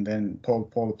freeze, and then pull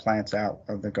the plants out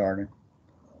of the garden.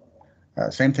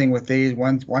 Same thing with these.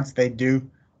 Once they do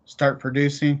start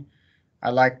producing, I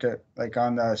like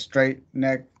on the straight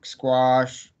neck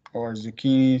squash or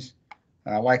zucchinis,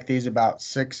 I like these about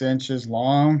 6 inches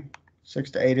long, 6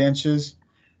 to 8 inches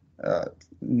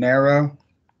narrow.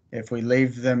 If we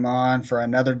leave them on for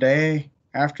another day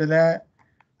after that,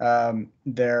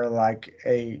 they're like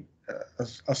a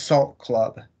salt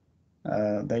club.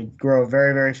 They grow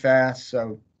very, very fast,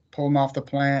 so pull them off the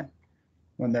plant.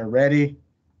 When they're ready,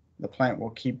 the plant will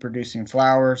keep producing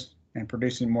flowers and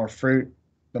producing more fruit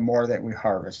the more that we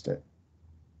harvest it.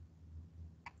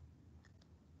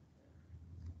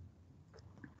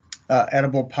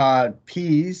 Edible pod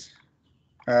peas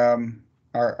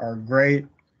are great.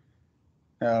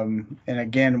 And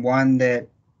again, one that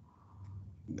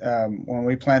when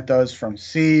we plant those from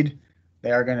seed,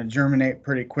 they are going to germinate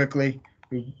pretty quickly.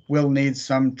 We will need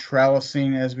some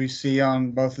trellising, as we see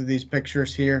on both of these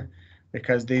pictures here,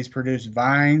 because these produce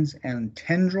vines and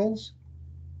tendrils.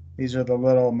 These are the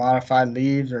little modified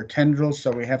leaves or tendrils,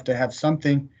 so we have to have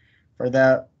something for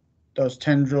those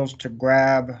tendrils to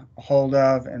grab a hold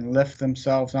of and lift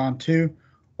themselves onto,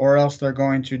 or else they're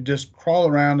going to just crawl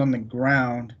around on the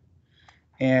ground,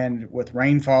 and with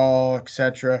rainfall,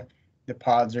 etc., the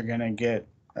pods are going to get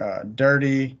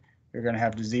dirty. You're going to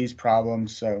have disease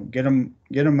problems. So get them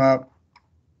up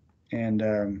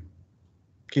and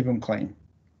keep them clean.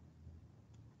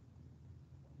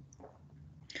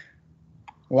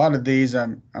 A lot of these,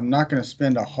 I'm not going to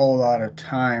spend a whole lot of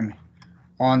time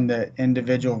on the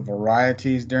individual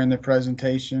varieties during the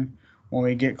presentation. When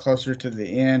we get closer to the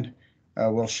end,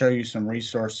 we'll show you some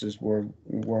resources where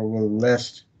we'll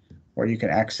list where you can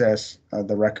access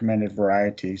the recommended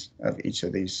varieties of each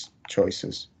of these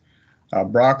choices.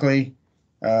 Broccoli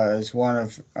is one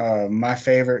of my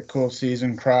favorite cool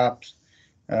season crops.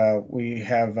 We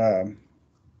have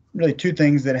really two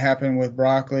things that happen with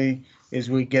broccoli is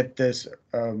we get this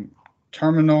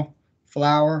terminal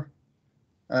flower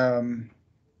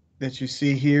that you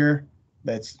see here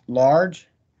that's large.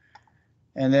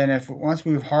 And then once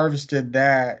we've harvested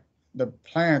that, the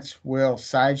plants will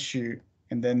side shoot,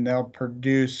 and then they'll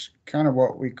produce kind of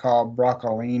what we call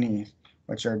broccolinis,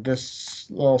 which are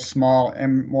just little small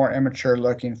and more immature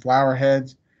looking flower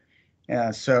heads.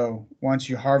 So once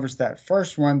you harvest that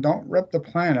first one, don't rip the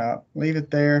plant up, leave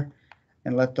it there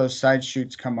and let those side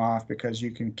shoots come off, because you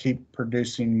can keep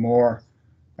producing more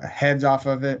heads off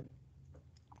of it.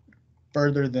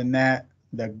 Further than that,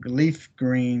 the leaf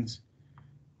greens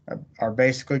are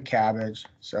basically cabbage,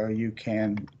 so you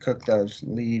can cook those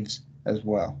leaves as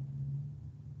well.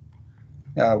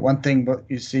 One thing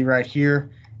you see right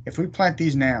here, if we plant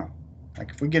these now,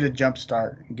 like if we get a jump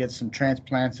start and get some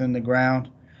transplants in the ground,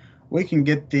 we can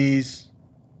get these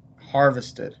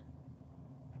harvested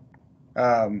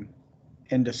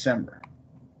in December.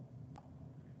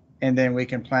 And then we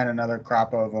can plant another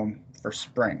crop of them for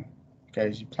spring.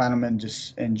 Okay, so you plant them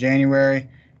in January,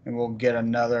 and we'll get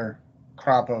another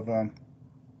crop of them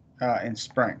in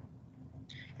spring.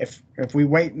 If we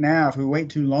wait now, if we wait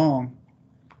too long,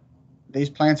 these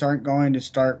plants aren't going to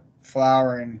start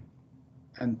flowering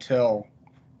until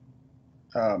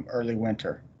early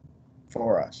winter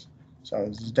for us. So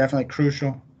this is definitely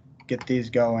crucial. Get these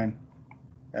going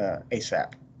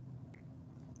ASAP.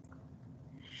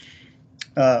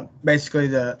 Basically,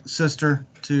 the sister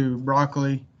to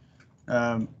broccoli,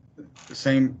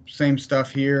 same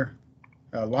stuff here.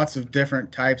 Lots of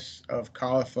different types of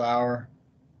cauliflower,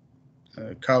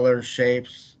 colors,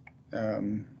 shapes,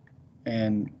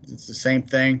 and it's the same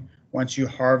thing. Once you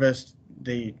harvest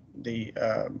the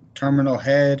terminal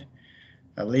head,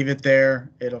 leave it there.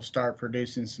 It'll start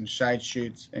producing some side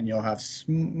shoots, and you'll have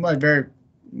very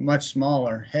much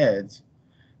smaller heads.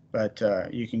 But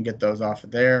you can get those off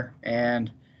of there,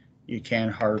 and you can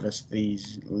harvest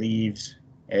these leaves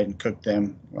and cook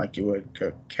them like you would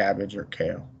cook cabbage or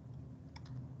kale.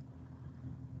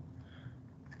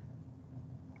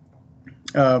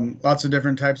 Lots of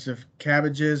different types of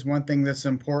cabbages. One thing that's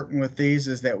important with these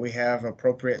is that we have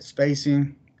appropriate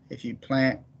spacing. If you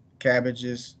plant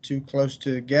cabbages too close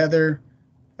together,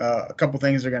 a couple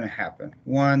things are going to happen.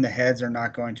 One, the heads are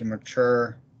not going to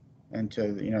mature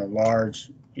into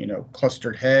large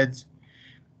clustered heads,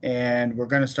 and we're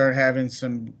going to start having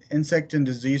some insect and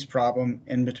disease problem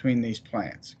in between these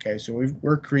plants. Okay, so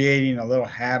we're creating a little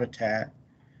habitat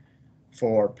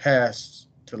for pests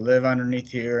to live underneath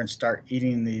here and start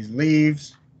eating these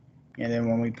leaves. And then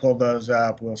when we pull those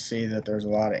up, we'll see that there's a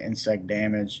lot of insect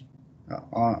damage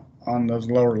on those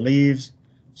lower leaves.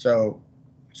 So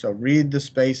read the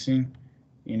spacing.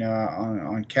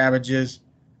 On cabbages,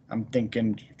 I'm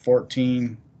thinking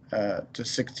 14 to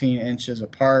 16 inches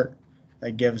apart.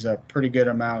 That gives a pretty good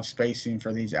amount of spacing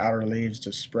for these outer leaves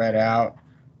to spread out.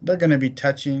 They're going to be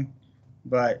touching,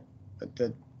 but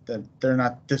they're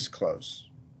not this close.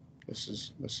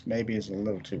 This maybe is a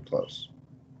little too close.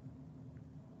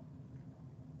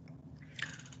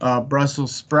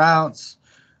 Brussels sprouts,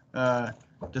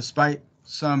 despite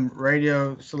some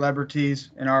radio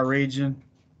celebrities in our region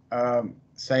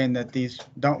saying that these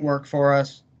don't work for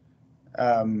us,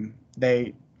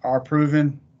 they are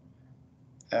proven.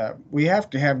 We have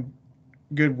to have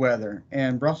good weather,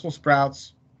 and Brussels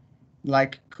sprouts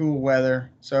like cool weather.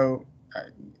 So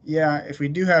yeah, if we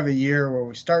do have a year where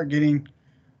we start getting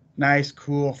nice,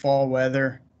 cool fall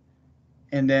weather,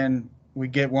 and then we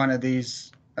get one of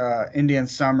these Indian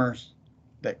summers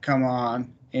that come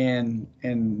on in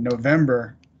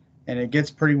November, and it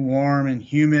gets pretty warm and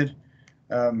humid.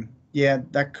 Yeah,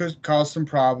 that could cause some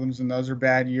problems, and those are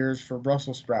bad years for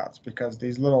Brussels sprouts, because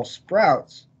these little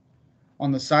sprouts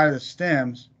on the side of the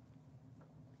stems,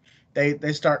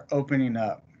 they start opening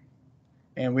up,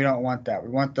 and we don't want that. We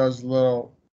want those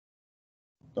little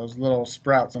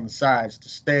sprouts on the sides to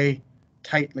stay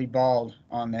tightly balled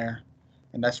on there,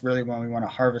 and that's really when we want to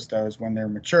harvest those, when they're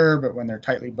mature, but when they're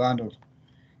tightly bundled.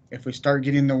 If we start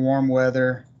getting the warm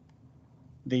weather,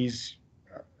 these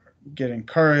get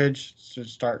encouraged to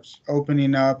start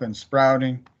opening up and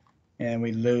sprouting, and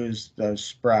we lose those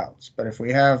sprouts. But if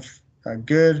we have a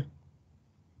good,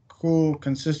 cool,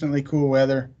 consistently cool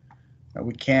weather,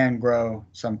 we can grow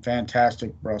some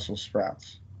fantastic Brussels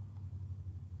sprouts.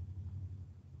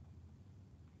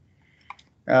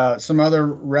 Some other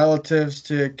relatives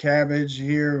to cabbage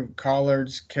here: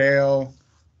 collards, kale,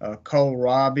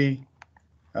 kohlrabi.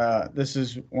 This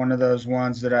is one of those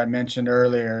ones that I mentioned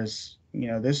earlier.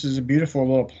 This is a beautiful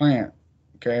little plant.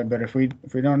 Okay, but if we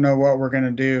don't know what we're going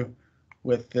to do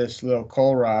with this little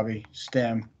kohlrabi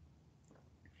stem,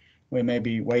 we may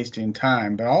be wasting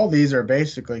time. But all these are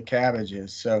basically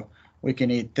cabbages, so we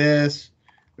can eat this.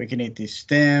 We can eat these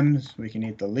stems, we can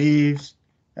eat the leaves.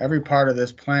 Every part of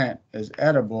this plant is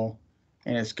edible,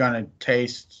 and it's going to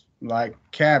taste like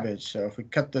cabbage. So if we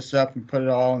cut this up and put it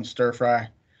all in stir fry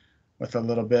with a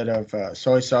little bit of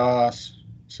soy sauce,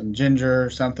 some ginger or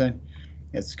something,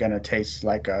 it's going to taste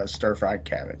like a stir fried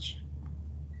cabbage.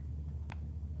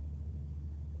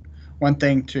 One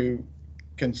thing to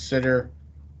consider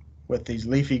with these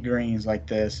leafy greens like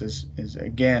this is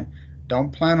again,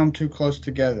 don't plant them too close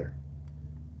together,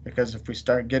 because if we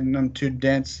start getting them too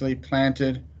densely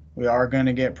planted, we are going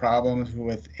to get problems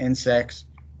with insects.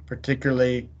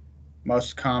 Particularly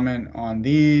most common on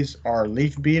these are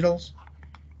leaf beetles,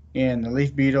 and the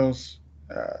leaf beetles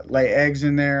lay eggs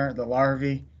in there. The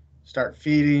larvae start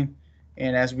feeding,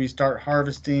 and as we start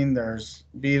harvesting, there's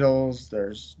beetles,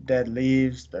 there's dead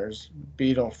leaves, there's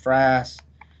beetle frass,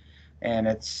 and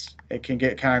it can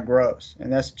get kind of gross.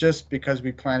 And that's just because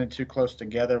we planted too close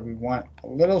together. We want a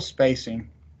little spacing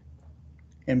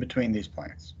in between these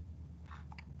plants.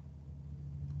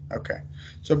 Okay,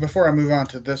 so before I move on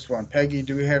to this one, Peggy,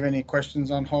 do we have any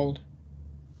questions on hold?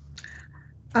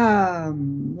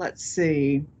 Let's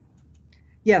see.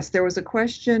 Yes, there was a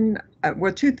question,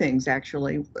 well, two things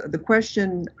actually. The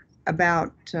question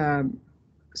about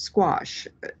squash.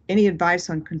 Any advice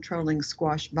on controlling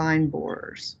squash vine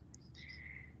borers?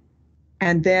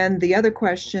 And then the other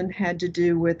question had to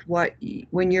do with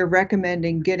when you're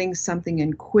recommending getting something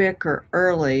in quick or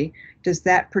early, does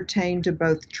that pertain to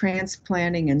both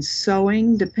transplanting and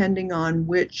sowing, depending on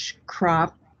which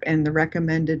crop and the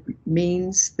recommended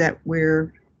means that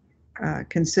we're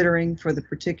considering for the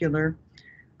particular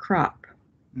crop?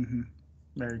 Mm-hmm.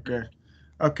 Very good.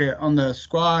 Okay, on the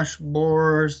squash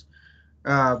borers,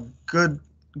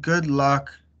 good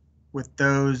luck with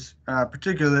those,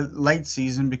 particularly late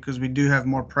season, because we do have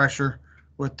more pressure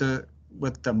with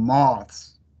the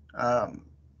moths.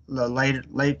 The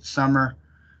late summer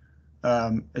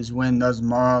is when those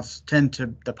moths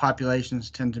the populations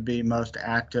tend to be most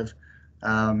active.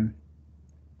 Um,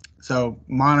 so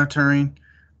monitoring,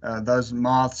 those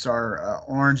moths are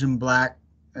orange and black.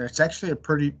 It's actually a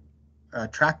pretty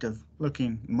attractive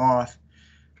looking moth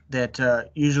that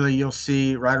usually you'll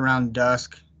see right around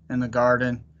dusk in the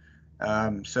garden.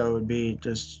 So it would be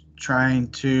just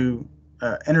trying to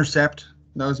intercept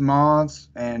those moths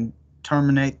and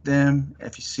terminate them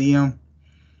if you see them.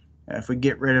 If we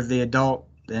get rid of the adult,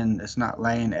 then it's not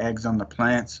laying eggs on the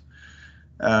plants.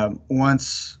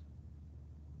 Once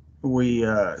we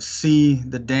see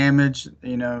the damage,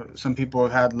 some people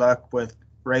have had luck with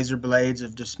razor blades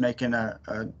of just making a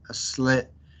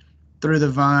slit through the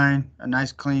vine, a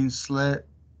nice clean slit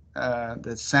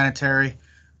that's sanitary,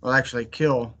 will actually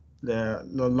kill the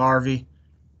larvae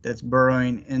that's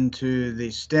burrowing into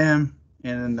the stem,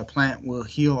 and then the plant will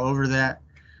heal over that.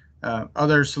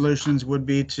 Other solutions would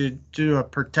be to do a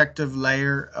protective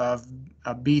layer of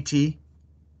a BT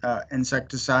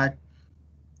insecticide.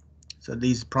 So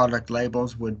these product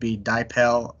labels would be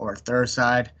dipel or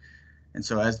thuricide. And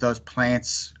so as those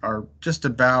plants are just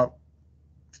about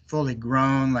fully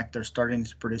grown, like they're starting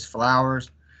to produce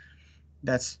flowers,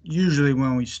 that's usually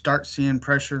when we start seeing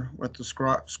pressure with the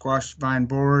squash vine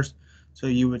borers. So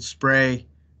you would spray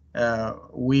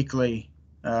weekly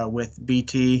with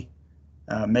BT,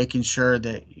 making sure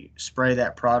that you spray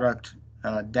that product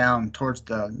down towards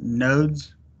the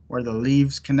nodes where the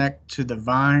leaves connect to the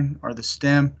vine or the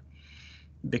stem,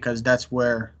 because that's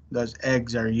where those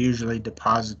eggs are usually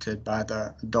deposited by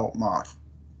the adult moth.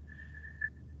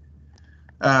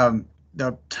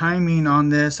 The timing on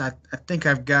this, I think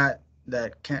I've got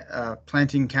that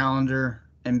planting calendar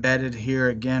embedded here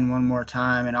again one more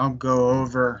time, and I'll go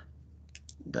over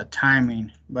the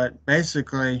timing. But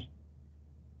basically,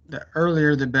 the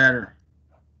earlier the better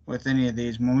with any of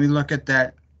these. When we look at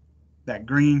that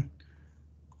green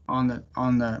on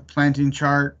the planting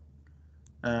chart,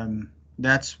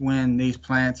 that's when these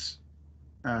plants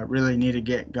really need to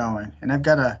get going. And I've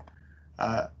got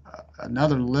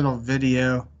another little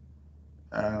video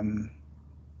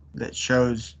that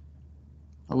shows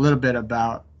a little bit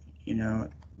about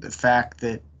the fact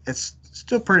that it's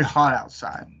still pretty hot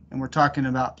outside, and we're talking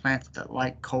about plants that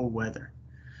like cold weather.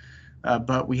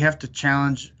 But we have to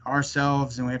challenge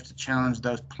ourselves, and we have to challenge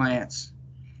those plants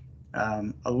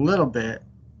a little bit,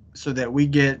 so that we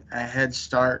get a head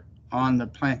start on the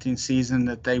planting season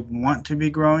that they want to be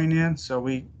growing in. So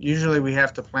we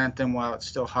have to plant them while it's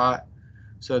still hot,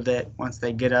 so that once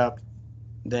they get up,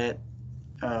 that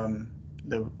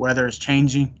the weather is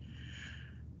changing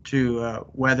to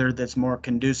weather that's more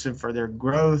conducive for their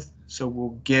growth. So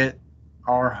we'll get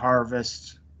our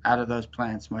harvest out of those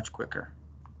plants much quicker.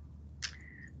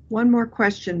 One more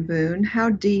question, Boone. How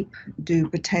deep do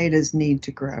potatoes need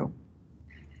to grow?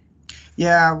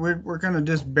 Yeah, we're gonna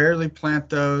just barely plant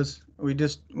those. We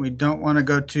don't want to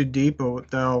go too deep, or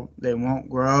they won't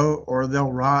grow or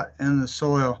they'll rot in the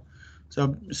soil.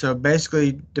 So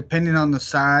basically, depending on the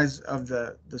size of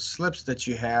the slips that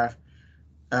you have,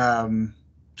 um,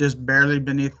 just barely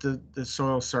beneath the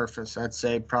soil surface. I'd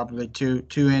say probably 2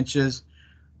 inches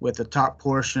with the top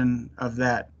portion of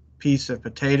that piece of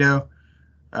potato,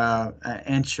 an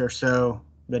inch or so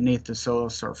beneath the soil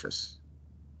surface,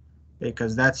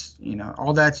 because that's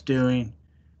all that's doing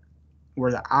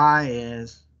where the eye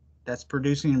is, that's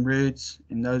producing roots,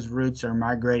 and those roots are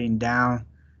migrating down,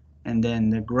 and then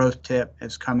the growth tip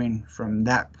is coming from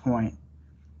that point.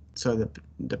 So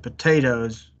the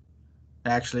potatoes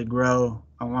actually grow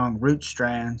along root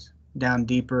strands down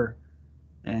deeper,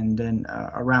 and then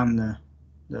around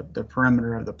the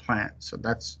perimeter of the plant. So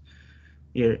that's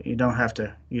you don't have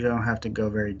to go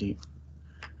very deep.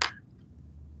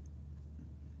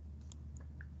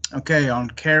 Okay, on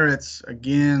carrots,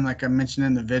 again, like I mentioned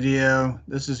in the video,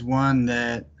 this is one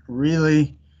that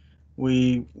really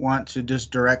we want to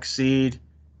just direct seed,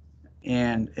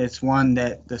 and it's one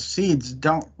that the seeds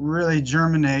don't really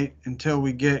germinate until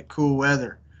we get cool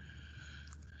weather.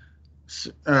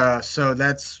 So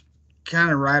that's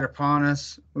kind of right upon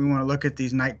us. We want to look at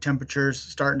these night temperatures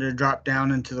starting to drop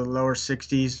down into the lower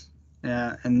 60s,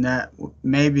 and that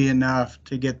may be enough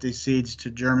to get these seeds to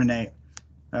germinate.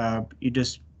 You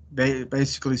just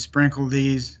basically sprinkle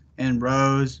these in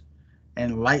rows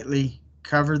and lightly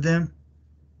cover them.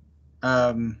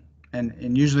 Um,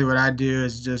 and usually what I do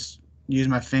is just use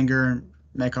my finger and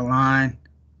make a line,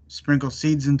 sprinkle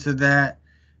seeds into that,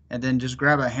 and then just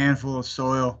grab a handful of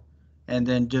soil and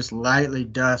then just lightly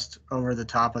dust over the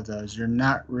top of those. You're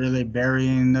not really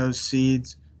burying those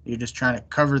seeds. You're just trying to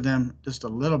cover them just a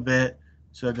little bit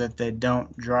so that they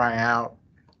don't dry out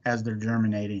as they're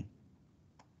germinating.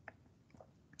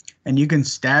 And you can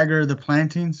stagger the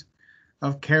plantings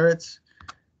of carrots,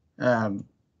 um,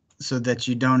 so that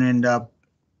you don't end up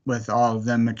with all of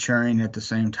them maturing at the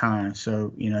same time.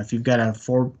 So, if you've got a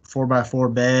four by four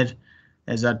bed,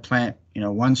 as I'd plant,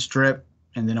 one strip,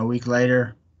 and then a week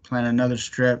later plant another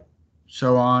strip,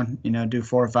 so on, do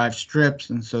 4 or 5 strips.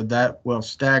 And so that will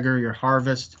stagger your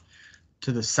harvest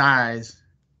to the size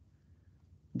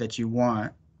that you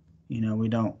want. We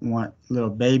don't want little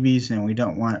babies, and we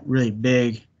don't want really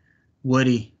big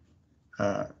woody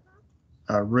uh,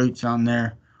 roots on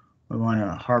there. We want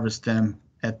to harvest them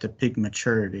at the peak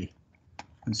maturity,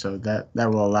 and so that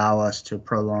will allow us to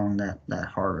prolong that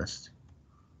harvest.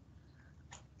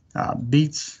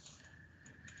 Beets,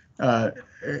 uh,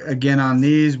 again, on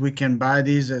these, we can buy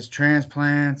these as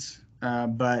transplants,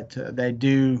 but they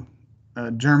do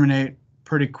germinate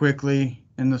pretty quickly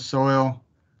in the soil.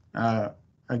 Uh,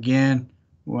 Again,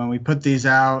 when we put these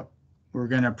out, we're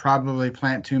going to probably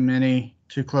plant too many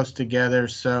too close together,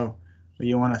 so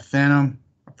you want to thin them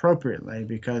appropriately,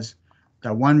 because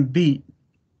that one beet,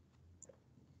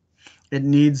 it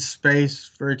needs space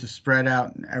for it to spread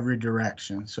out in every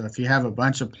direction. So if you have a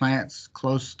bunch of plants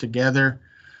close together,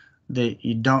 that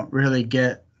you don't really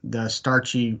get the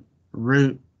starchy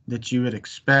root that you would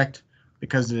expect,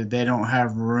 because they don't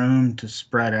have room to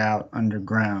spread out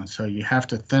underground. So you have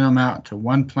to thin them out to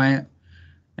one plant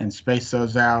and space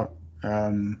those out,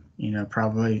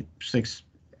 probably 6,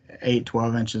 8,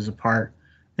 12 inches apart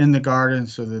in the garden,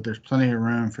 so that there's plenty of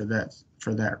room for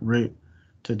that root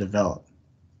to develop.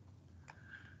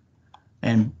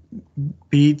 And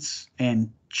beets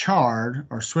and chard,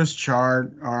 or Swiss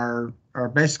chard, are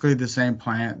basically the same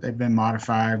plant. They've been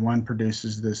modified. One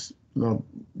produces this little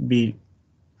beet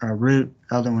root,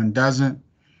 the other one doesn't.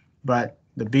 But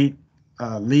the beet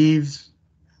leaves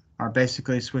are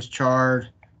basically Swiss chard,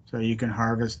 so you can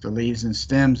harvest the leaves and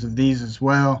stems of these as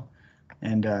well,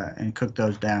 and cook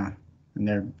those down,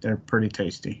 and they're pretty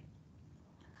tasty.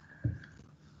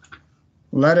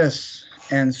 Lettuce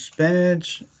and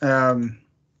spinach.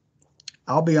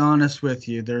 I'll be honest with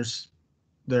you.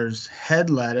 There's head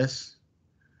lettuce,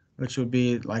 which would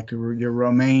be like your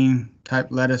romaine type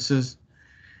lettuces,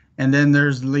 and then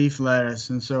there's leaf lettuce.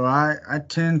 And so I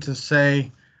tend to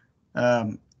say,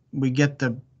 um, we get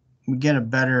a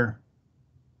better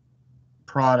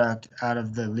product out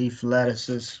of the leaf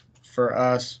lettuces for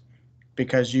us,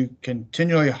 because you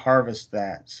continually harvest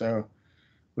that. So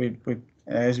we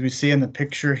as we see in the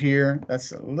picture here,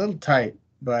 that's a little tight,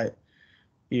 but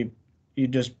you you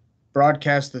just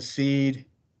broadcast the seed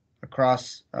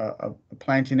across a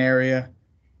planting area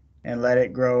and let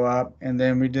it grow up, and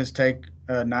then we just take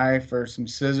a knife or some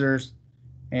scissors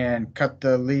and cut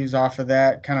the leaves off of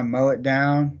that, kind of mow it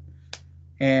down,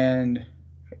 and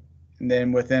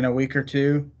then within a week or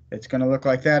two, it's going to look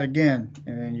like that again.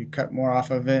 And then you cut more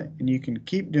off of it, and you can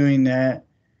keep doing that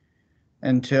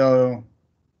until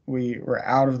we're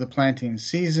out of the planting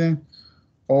season,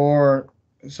 or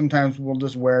sometimes we'll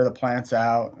just wear the plants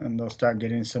out and they'll start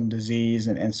getting some disease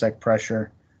and insect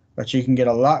pressure. But you can get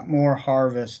a lot more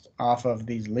harvest off of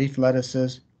these leaf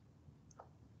lettuces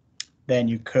than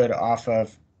you could off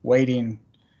of waiting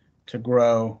to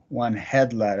grow one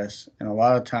head lettuce. And a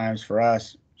lot of times for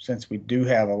us, since we do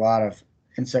have a lot of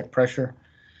insect pressure,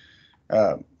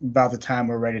 about the time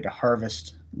we're ready to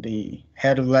harvest the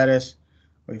head of lettuce,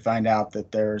 we find out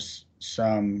that there's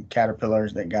some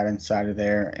caterpillars that got inside of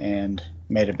there and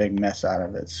made a big mess out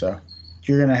of it. So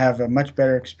you're going to have a much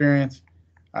better experience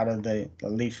out of the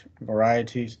leaf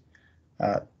varieties.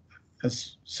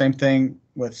 Same thing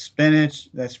with spinach.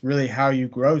 That's really how you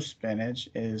grow spinach,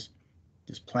 is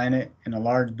just plant it in a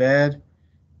large bed,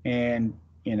 and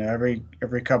every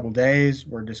couple days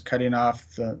we're just cutting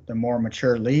off the more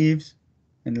mature leaves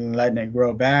and then letting it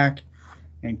grow back,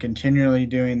 and continually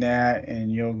doing that,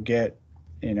 and you'll get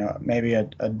maybe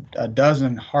a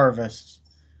dozen harvests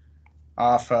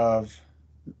off of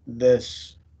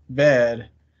this bed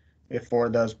before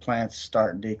those plants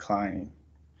start declining.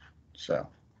 So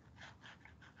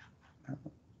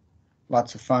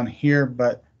lots of fun here,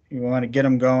 but you want to get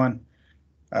them going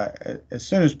as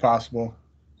soon as possible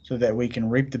so that we can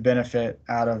reap the benefit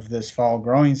out of this fall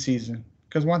growing season.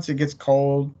 Because once it gets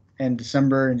cold in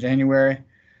December and January,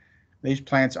 these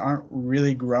plants aren't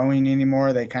really growing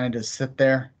anymore. They kind of just sit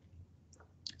there.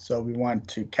 So we want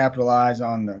to capitalize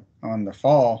on the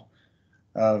fall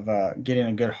of getting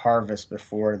a good harvest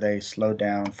before they slow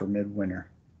down for midwinter.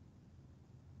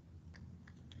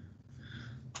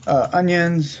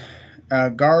 Onions,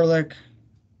 garlic.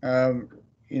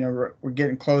 We're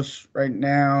getting close right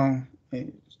now.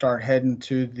 Start heading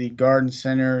to the garden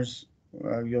centers.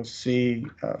 You'll see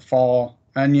fall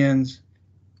onions,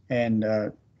 and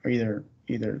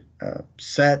either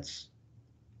sets,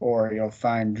 or you'll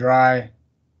find dry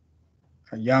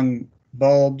young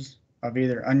bulbs of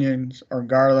either onions or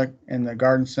garlic in the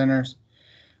garden centers.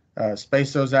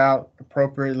 Space those out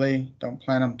appropriately. Don't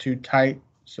plant them too tight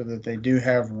so that they do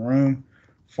have room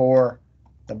for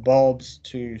the bulbs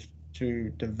to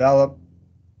develop.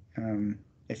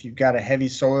 If you've got a heavy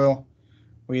soil,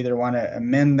 we either want to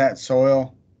amend that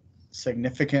soil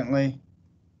significantly,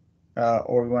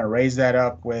 or we want to raise that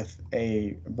up with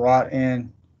a brought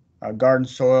in garden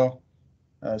soil,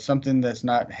 something that's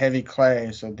not heavy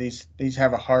clay. So these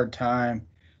have a hard time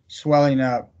swelling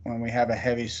up when we have a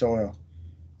heavy soil.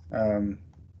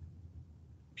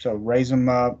 So raise them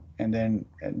up and then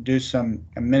do some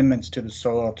amendments to the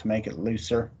soil to make it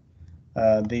looser.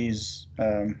 These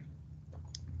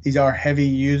are heavy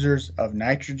users of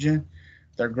nitrogen.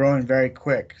 They're growing very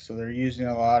quick, so they're using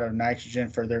a lot of nitrogen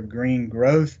for their green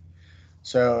growth.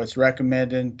 So it's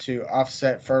recommended to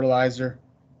offset fertilizer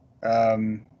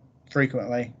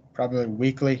frequently, probably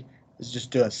weekly. Is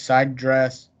just do a side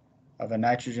dress of a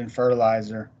nitrogen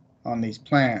fertilizer on these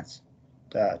plants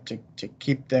to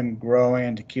keep them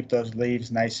growing, to keep those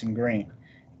leaves nice and green.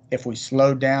 If we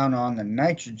slow down on the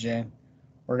nitrogen,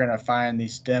 we're going to find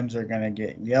these stems are going to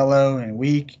get yellow and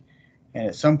weak, and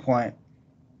at some point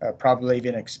probably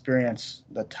even experience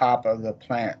the top of the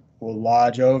plant will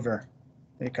lodge over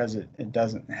because it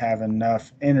doesn't have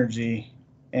enough energy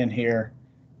in here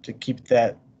to keep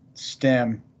that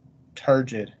stem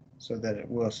turgid so that it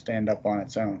will stand up on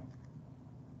its own.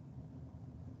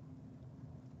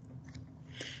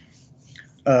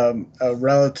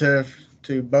 Relative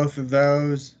to both of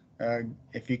those,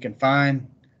 if you can find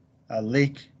a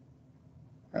leak,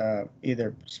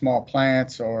 either small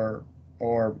plants or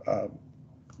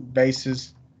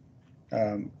bases,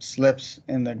 slips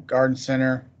in the garden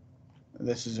center,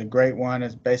 this is a great one.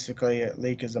 It's basically a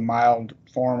leek is a mild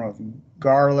form of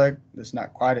garlic that's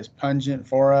not quite as pungent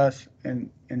for us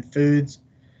in foods,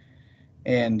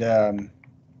 and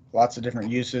lots of different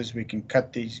uses. We can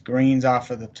cut these greens off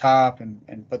of the top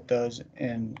and put those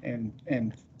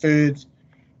in foods,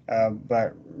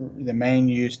 but the main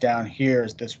use down here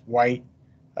is this white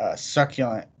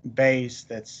succulent base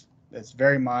that's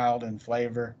very mild in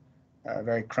flavor,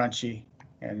 very crunchy,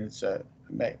 and it's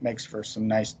makes for some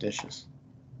nice dishes.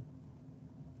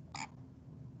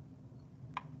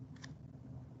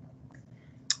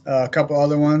 A couple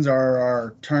other ones are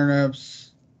our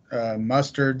turnips,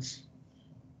 mustards.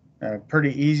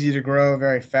 Pretty easy to grow,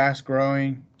 very fast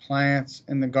growing plants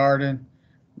in the garden.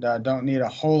 Don't need a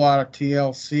whole lot of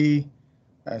TLC.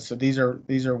 So these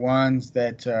are ones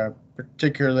that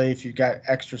particularly if you've got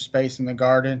extra space in the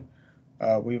garden,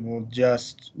 We will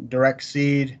just direct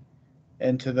seed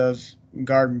into those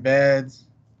garden beds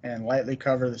and lightly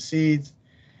cover the seeds.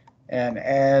 And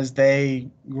as they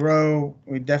grow,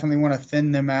 we definitely want to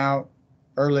thin them out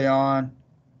early on.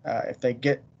 If they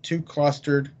get too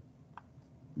clustered,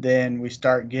 then we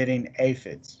start getting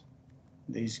aphids.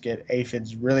 These get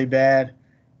aphids really bad,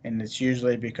 and it's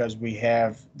usually because we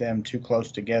have them too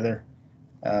close together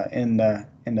in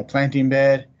the planting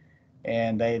bed,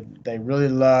 and they really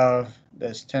love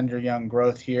this tender young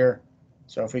growth here.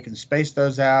 So if we can space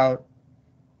those out,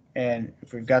 and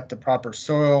if we've got the proper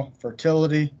soil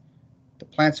fertility, the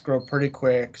plants grow pretty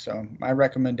quick. So my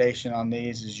recommendation on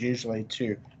these is usually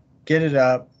to get it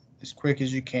up as quick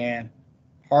as you can,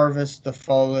 harvest the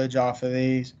foliage off of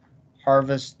these,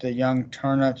 harvest the young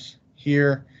turnips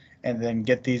here, and then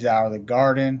get these out of the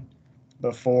garden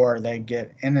before they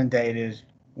get inundated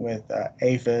with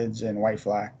aphids and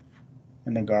whitefly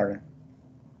in the garden.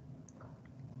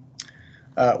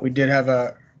 We did have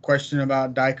a question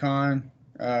about daikon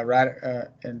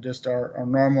and just our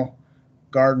normal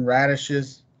garden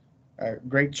radishes.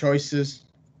 Great choices,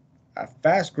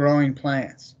 fast growing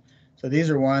plants. So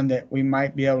these are one that we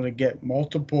might be able to get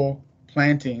multiple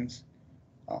plantings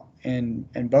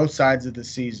in both sides of the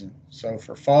season. So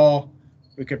for fall,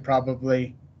 we could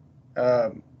probably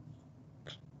plant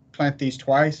these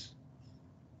twice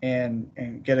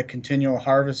and get a continual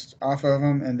harvest off of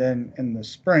them. And then in the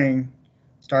spring,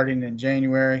 starting in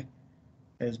January,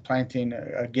 is planting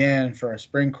again for a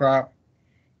spring crop.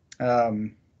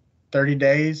 30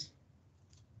 days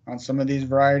on some of these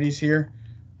varieties here.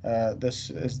 This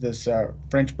is this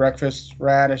French breakfast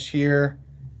radish here,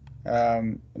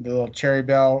 the little cherry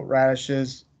bell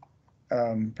radishes,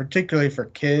 particularly for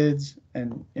kids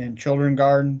and in children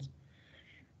gardens.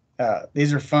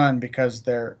 These are fun because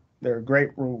they're great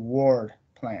reward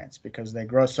plants because they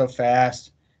grow so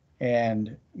fast,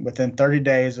 and within 30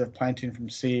 days of planting from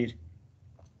seed,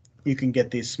 you can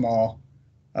get these small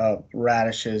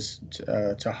radishes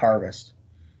to harvest.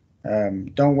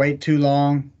 Don't wait too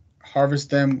long. Harvest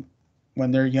them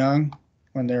when they're young,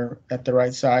 when they're at the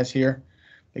right size here,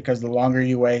 because the longer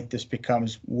you wait, this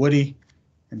becomes woody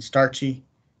and starchy,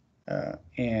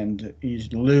 and you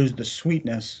lose the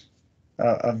sweetness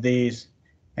of these,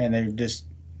 and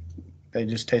they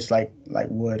just taste like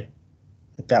wood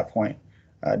at that point.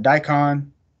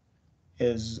 Daikon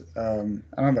is I don't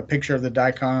have a picture of the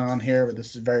daikon on here, but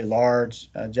this is very large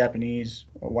Japanese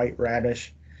white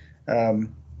radish.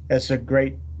 It's a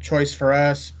great choice for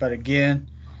us, but again,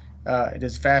 it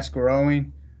is fast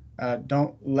growing.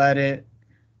 Don't let it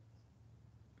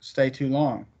stay too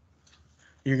long.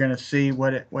 You're going to see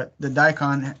what the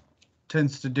daikon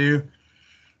tends to do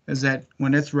is that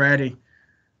when it's ready,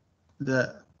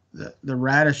 the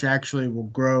radish actually will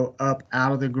grow up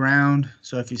out of the ground.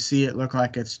 So if you see it look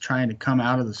like it's trying to come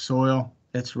out of the soil,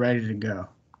 it's ready to go.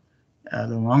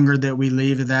 The longer that we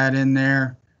leave that in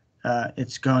there,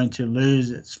 it's going to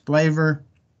lose its flavor,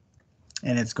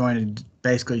 and it's going to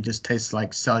basically just taste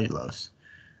like cellulose,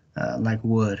 like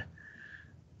wood.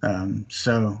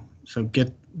 So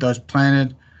get those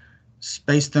planted,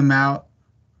 space them out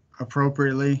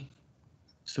appropriately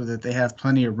so that they have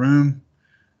plenty of room,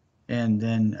 and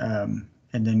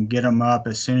then get them up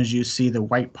as soon as you see the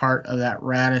white part of that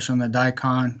radish on the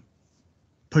daikon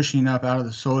pushing up out of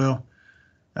the soil.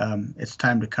 It's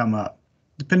time to come up.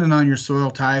 Depending on your soil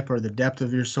type or the depth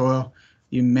of your soil,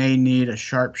 you may need a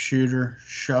sharpshooter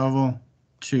shovel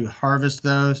to harvest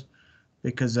those,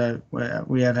 because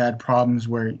we have had problems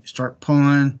where you start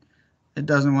pulling, it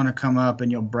doesn't want to come up,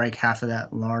 and you'll break half of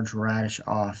that large radish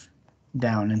off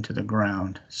down into the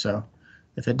ground. So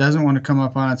if it doesn't want to come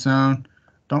up on its own,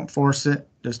 don't force it.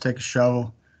 Just take a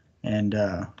shovel and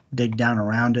dig down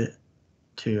around it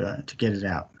to get it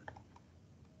out.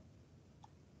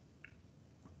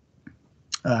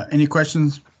 Any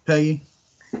questions, Peggy?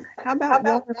 How about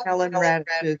watermelon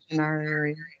radishes in our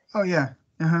area? Oh yeah,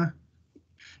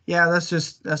 yeah. That's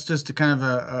just a kind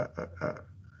of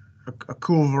a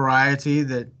cool variety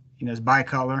that is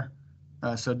bicolor.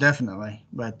 So definitely,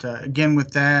 but again,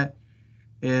 with that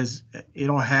is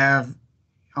it'll have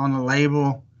on the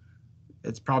label,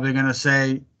 it's probably going to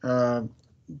say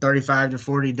 35 to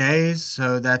 40 days.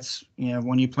 So that's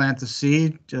when you plant the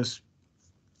seed, just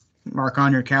mark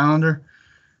on your calendar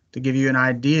to give you an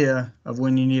idea of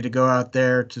when you need to go out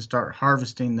there to start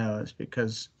harvesting those,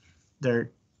 because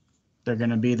they're going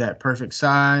to be that perfect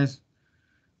size.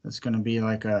 It's going to be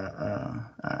like a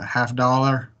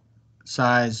 $50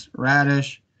 size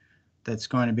radish that's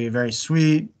going to be very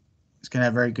sweet. It's going to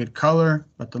have very good color,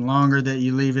 but the longer that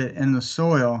you leave it in the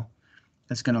soil,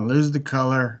 it's going to lose the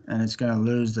color and it's going to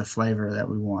lose the flavor that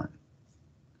we want.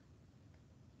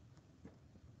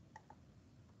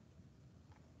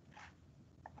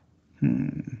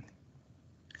 Let's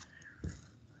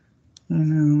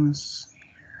see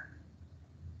here.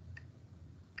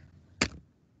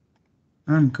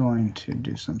 I'm going to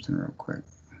do something real quick.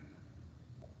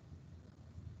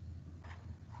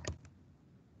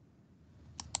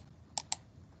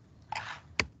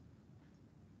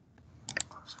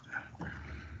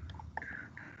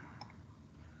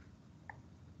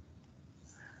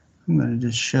 I'm going to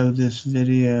just show this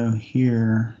video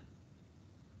here.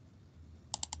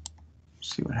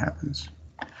 See what happens.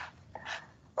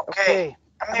 Okay,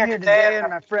 I'm here today in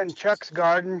my friend Chuck's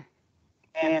garden,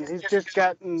 and he's just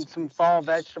gotten some fall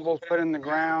vegetables put in the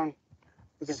ground.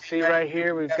 You can see right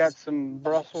here we've got some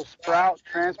Brussels sprout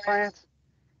transplants.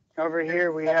 Over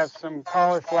here we have some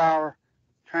cauliflower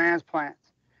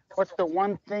transplants. What's the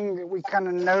one thing that we kind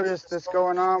of noticed that's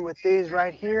going on with these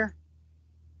right here?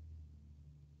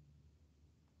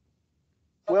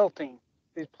 Wilting.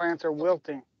 These plants are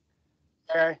wilting.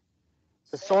 Okay,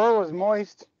 the soil is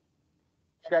moist.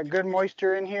 It's got good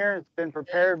moisture in here. It's been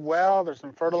prepared well. There's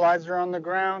some fertilizer on the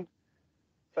ground.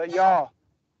 But y'all,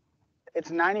 it's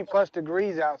 90 plus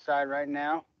degrees outside right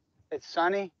now. It's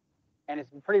sunny and it's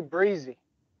pretty breezy.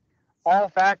 All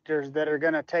factors that are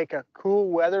going to take a cool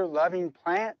weather loving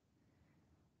plant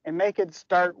and make it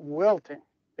start wilting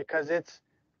because it's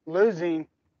losing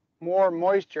more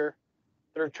moisture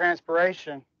through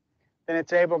transpiration than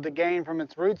it's able to gain from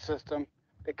its root system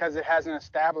because it hasn't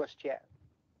established yet.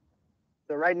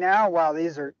 So right now, while they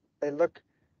look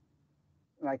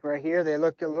like right here, they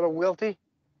look a little wilty,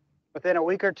 within a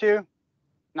week or two,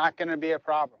 not going to be a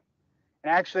problem.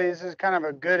 And actually, this is kind of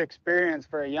a good experience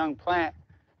for a young plant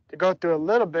to go through a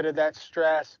little bit of that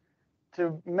stress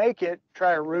to make it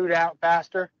try to root out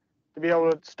faster, to be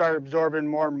able to start absorbing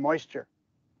more moisture.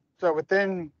 So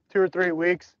within 2 or 3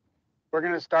 weeks, we're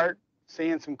going to start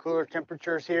seeing some cooler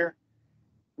temperatures here.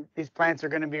 These plants are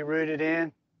going to be rooted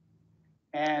in,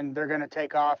 and they're going to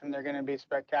take off, and they're going to be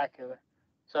spectacular.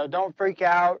 So don't freak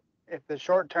out if the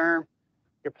short term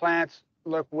your plants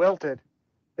look wilted,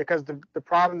 because the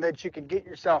problem that you could get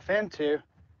yourself into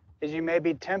is you may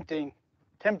be tempted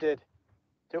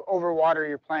to overwater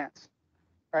your plants.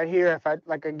 Right here, if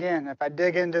I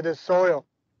dig into the soil,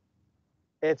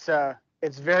 it's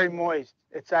very moist.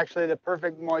 It's actually the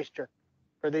perfect moisture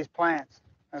for these plants,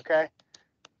 okay?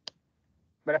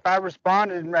 But if I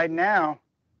responded right now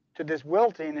to this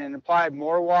wilting and applied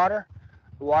more water,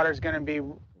 the water is going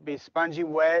to be spongy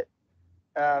wet,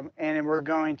 and we're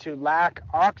going to lack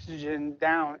oxygen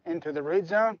down into the root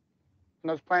zone. And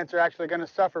those plants are actually going to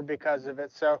suffer because of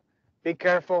it. So be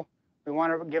careful. We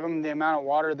want to give them the amount of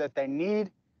water that they need,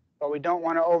 but we don't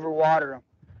want to overwater them.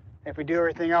 If we do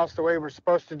everything else the way we're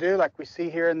supposed to do, like we see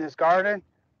here in this garden,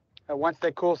 once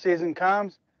the cool season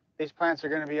comes, these plants are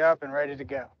going to be up and ready to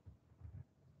go.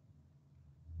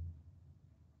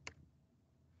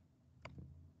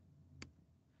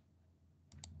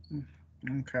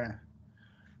 Okay.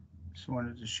 Just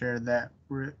wanted to share that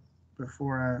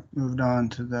before I moved on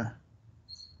to the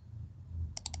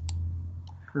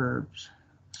herbs.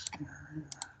 There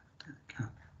we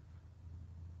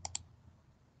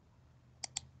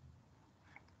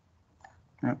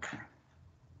go. Okay.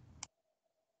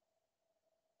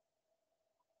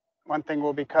 One thing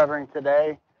we'll be covering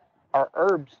today are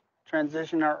herbs,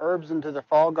 transition our herbs into the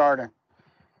fall garden.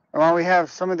 And while we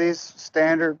have some of these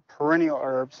standard perennial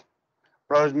herbs,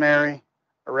 rosemary,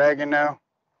 oregano,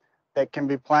 that can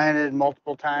be planted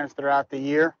multiple times throughout the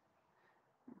year,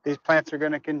 these plants are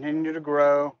going to continue to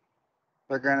grow.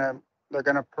 They're going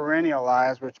to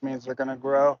perennialize, which means they're going to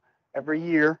grow every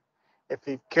year. If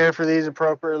you care for these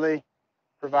appropriately,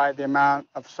 provide the amount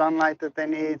of sunlight that they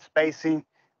need, spacing,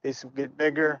 these will get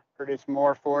bigger, produce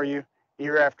more for you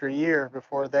year after year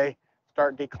before they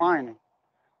start declining.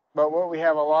 But what we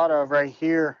have a lot of right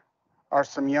here are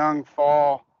some young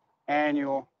fall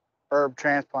annual herb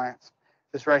transplants.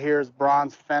 This right here is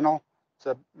bronze fennel. It's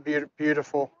a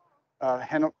beautiful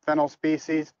fennel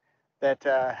species that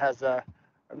has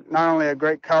not only a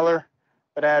great color,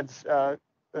 but adds a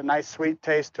nice sweet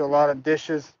taste to a lot of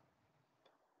dishes.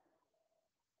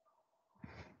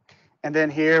 And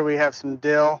then here we have some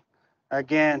dill.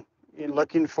 Again, you're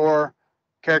looking for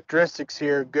characteristics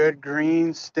here. Good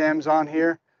green stems on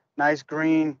here. Nice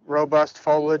green, robust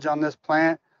foliage on this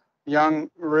plant. Young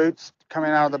roots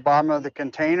coming out of the bottom of the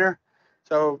container.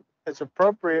 So it's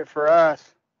appropriate for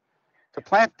us to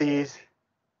plant these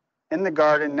in the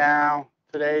garden now.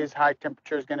 Today's high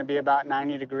temperature is going to be about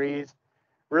 90 degrees,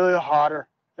 really hotter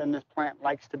than this plant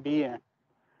likes to be in.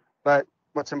 But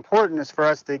what's important is for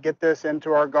us to get this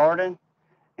into our garden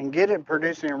and get it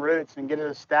producing roots and get it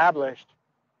established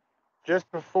just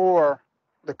before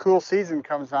the cool season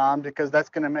comes on, because that's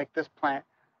going to make this plant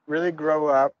really grow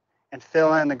up and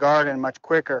fill in the garden much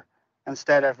quicker,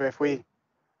 instead of if we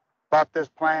bought this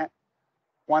plant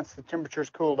once the temperature's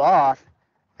cooled off,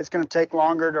 it's going to take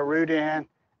longer to root in,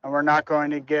 and we're not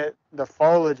going to get the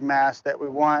foliage mass that we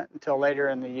want until later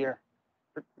in the year,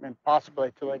 and possibly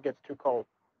until it gets too cold.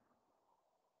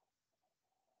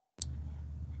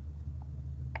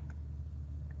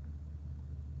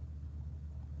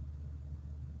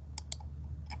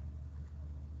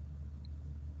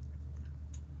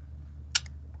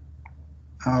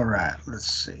 All right,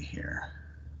 let's see here.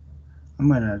 I'm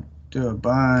going to do a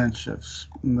bunch of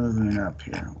moving up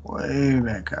here, way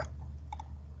back up.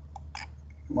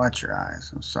 Watch your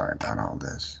eyes. I'm sorry about all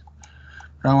this.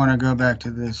 But I want to go back to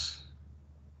this.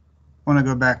 I want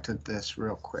to go back to this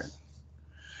real quick.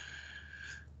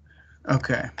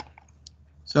 Okay.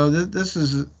 So this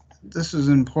is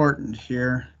important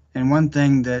here. And one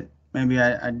thing that maybe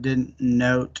I didn't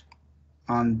note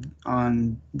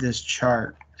on this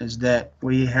chart is that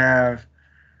we have,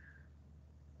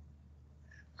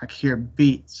 like here,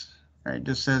 beets, right? It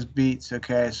just says beets.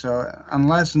 Okay, so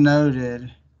unless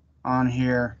noted on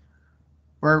here,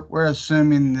 we're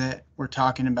assuming that we're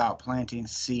talking about planting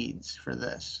seeds for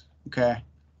this. Okay,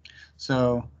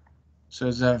 so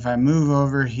as if I move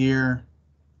over here,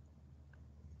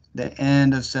 the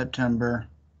end of September,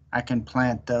 I can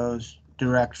plant those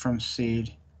direct from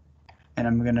seed, and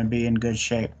I'm going to be in good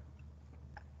shape.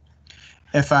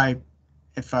 If I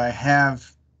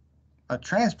have a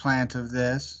transplant of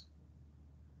this,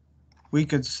 we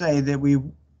could say that we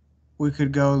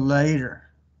could go later.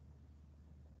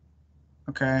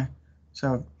 Okay,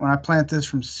 so when I plant this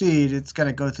from seed, it's got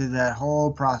to go through that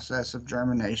whole process of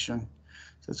germination.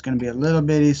 So it's going to be a little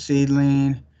bitty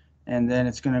seedling, and then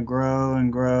it's going to grow and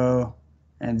grow,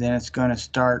 and then it's going to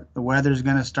start, the weather's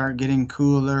going to start getting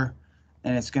cooler,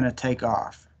 and it's going to take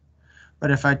off.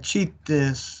 But if I cheat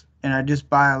this and I just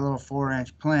buy a little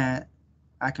 4-inch plant,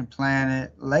 I can plant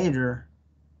it later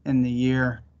in the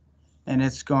year, and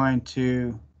it's going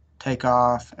to take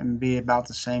off and be about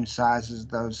the same size as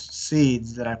those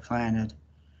seeds that I planted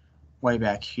way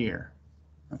back here.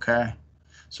 Okay,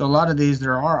 so a lot of these,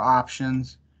 there are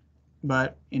options,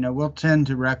 but we'll tend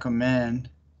to recommend,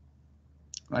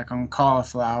 like on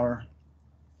cauliflower,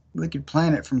 we could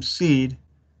plant it from seed,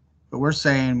 but we're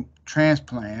saying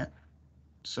transplant.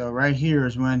 So right here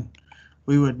is when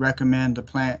we would recommend to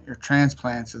plant your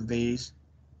transplants of these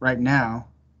right now.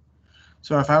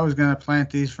 So if I was going to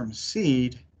plant these from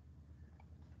seed,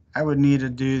 I would need to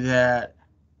do that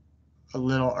a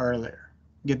little earlier.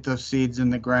 Get those seeds in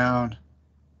the ground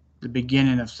the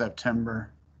beginning of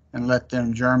September and let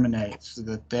them germinate so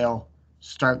that they'll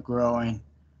start growing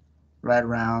right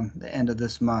around the end of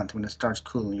this month when it starts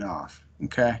cooling off.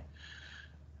 Okay,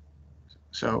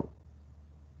 so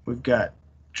we've got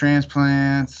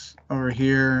transplants over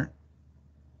here.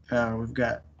 We've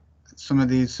got some of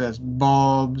these says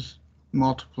bulbs,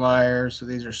 multipliers, so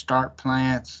these are start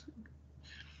plants.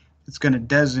 It's going to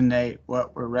designate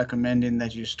what we're recommending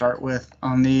that you start with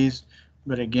on these,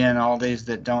 but again, all these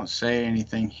that don't say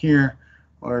anything here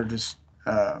are just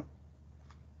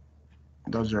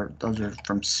those are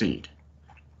from seed,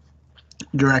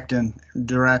 direct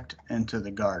into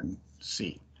the garden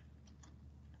seed.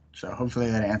 So hopefully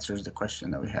that answers the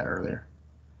question that we had earlier.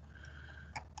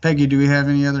 Peggy, do we have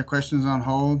any other questions on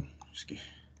hold?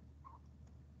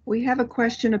 We have a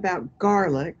question about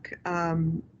garlic.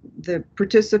 The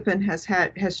participant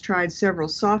has tried several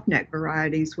softneck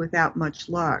varieties without much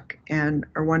luck, and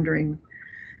they're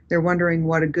wondering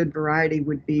what a good variety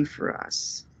would be for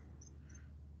us.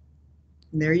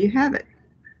 And there you have it.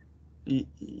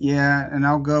 Yeah, and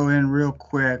I'll go in real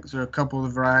quick. So a couple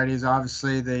of varieties.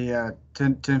 Obviously, the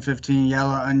 1015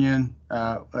 yellow onion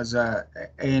was a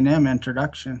A&M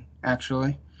introduction,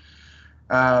 actually,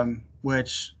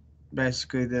 which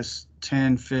basically this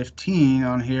 1015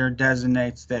 on here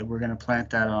designates that we're going to plant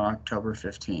that on October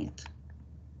 15th,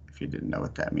 if you didn't know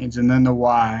what that means. And then the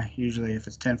Y, usually if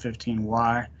it's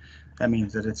 1015Y, that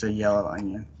means that it's a yellow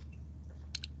onion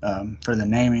for the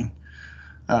naming.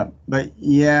 But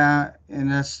yeah, and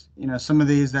that's, some of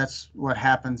these, that's what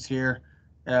happens here.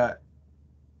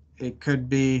 It could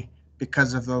be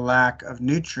because of the lack of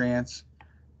nutrients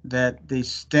that the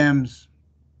stems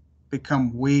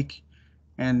become weak,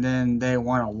 and then they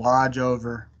want to lodge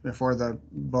over before the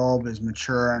bulb is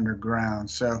mature underground.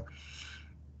 So,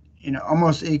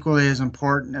 almost equally as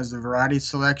important as the variety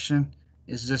selection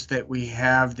is just that we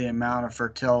have the amount of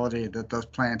fertility that those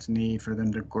plants need for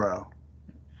them to grow.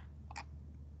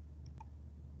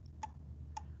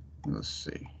 Let's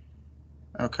see.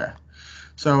 Okay.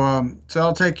 So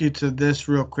I'll take you to this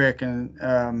real quick,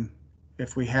 and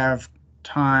if we have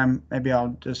time, maybe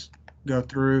I'll just go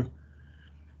through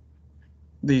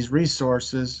these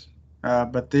resources.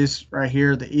 But this right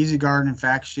here, the Easy Garden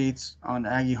fact sheets on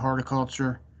Aggie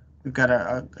horticulture, we've got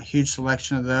a huge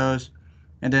selection of those.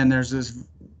 And then there's this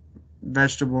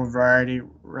vegetable variety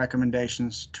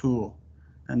recommendations tool.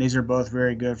 And these are both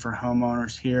very good for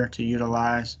homeowners here to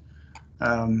utilize.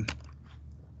 Um,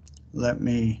 Let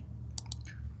me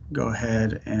go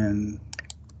ahead and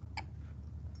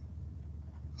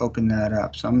open that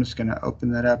up. So I'm just going to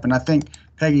open that up. And I think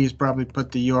Peggy has probably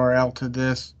put the URL to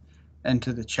this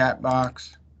into the chat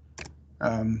box. But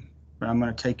I'm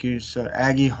going to take you to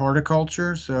Aggie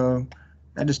horticulture. So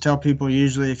I just tell people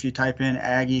usually if you type in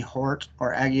Aggie Hort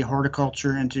or Aggie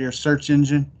horticulture into your search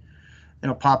engine,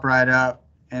 it'll pop right up.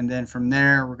 And then from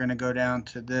there, we're going to go down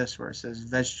to this where it says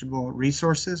vegetable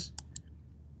resources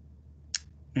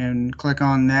and click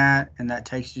on that. And that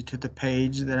takes you to the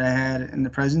page that I had in the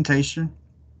presentation.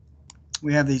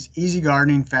 We have these easy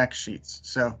gardening fact sheets.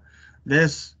 So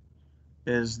this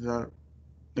is the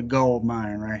gold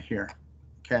mine right here.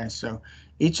 Okay, so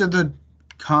each of the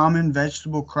common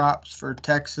vegetable crops for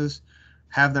Texas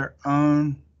have their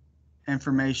own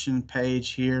information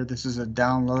page here. This is a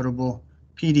downloadable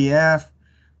PDF.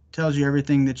 Tells you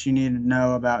everything that you need to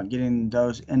know about getting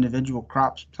those individual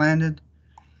crops planted.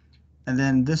 And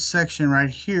then this section right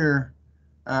here,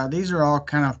 these are all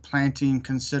kind of planting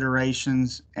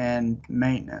considerations and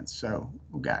maintenance. So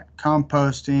we've got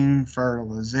composting,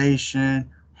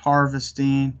 fertilization,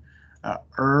 harvesting,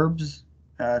 herbs.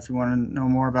 If you want to know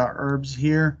more about herbs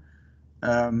here,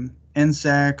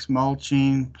 insects,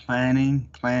 mulching,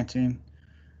 planting,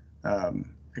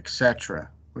 etc.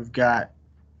 We've got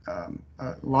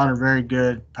a lot of very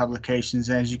good publications.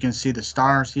 As you can see, the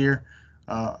stars here,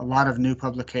 a lot of new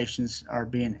publications are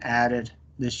being added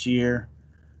this year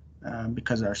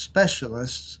because our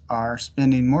specialists are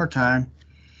spending more time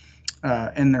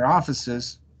in their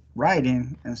offices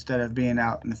writing instead of being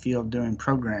out in the field doing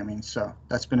programming. So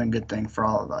that's been a good thing for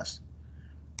all of us.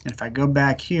 And if I go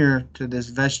back here to this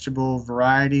vegetable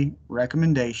variety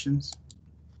recommendations,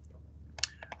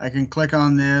 I can click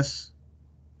on this.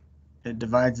 It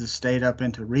divides the state up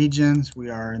into regions. We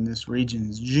are in this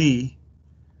regions G.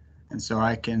 And so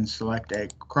I can select a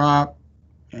crop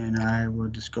and I will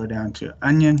just go down to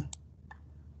onion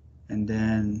and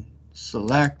then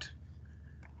select.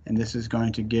 And this is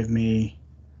going to give me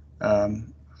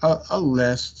a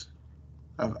list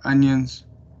of onions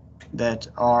that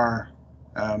are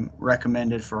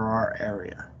recommended for our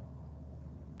area.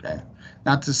 Okay,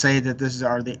 not to say that this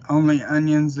are the only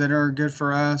onions that are good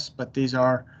for us, but these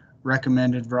are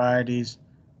recommended varieties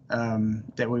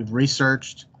that we've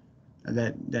researched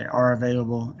that are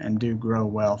available and do grow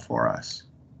well for us.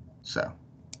 So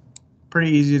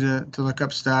pretty easy to look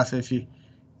up stuff. If you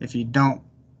don't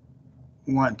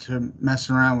want to mess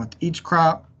around with each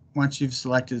crop, once you've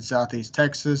selected Southeast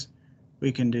Texas, we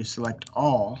can do select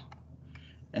all,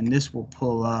 and this will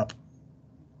pull up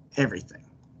everything.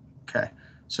 Okay,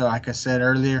 so like I said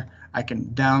earlier, I can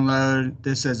download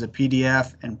this as a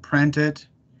PDF and print it,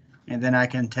 and then I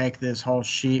can take this whole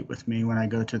sheet with me when I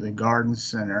go to the garden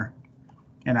center,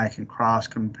 and I can cross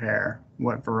compare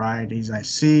what varieties I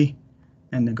see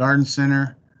in the garden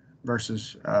center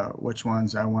versus which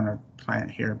ones I want to plant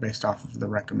here based off of the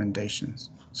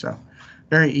recommendations. So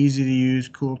very easy to use,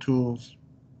 cool tools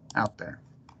out there.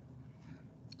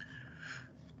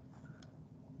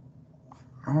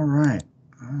 All right,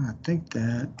 I think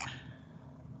that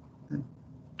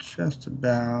just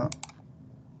about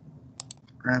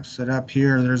wraps it up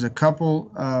here. There's a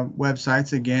couple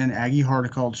websites. Again, Aggie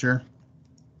Horticulture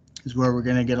is where we're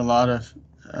going to get a lot of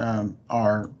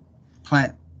our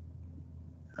plant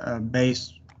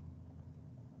based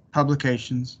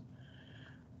publications.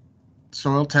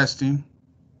 Soil testing.tamu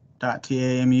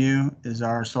is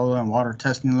our soil and water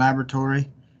testing laboratory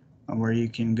where you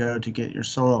can go to get your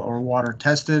soil or water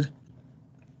tested.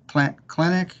 Plant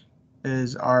Clinic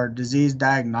is our disease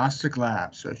diagnostic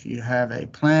lab. So if you have a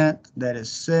plant that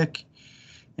is sick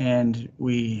and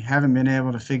we haven't been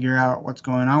able to figure out what's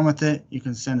going on with it, you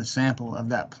can send a sample of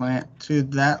that plant to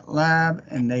that lab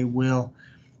and they will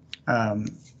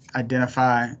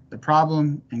identify the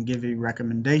problem and give you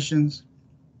recommendations.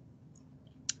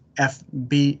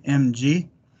 FBMG.org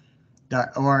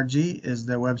is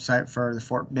the website for the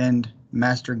Fort Bend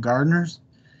Master Gardeners.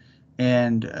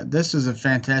 And this is a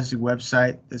fantastic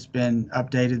website that's been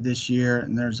updated this year,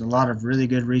 and there's a lot of really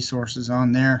good resources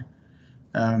on there.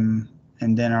 And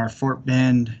then our Fort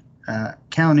Bend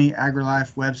County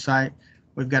AgriLife website,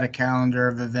 we've got a calendar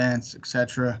of events,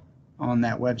 etc., on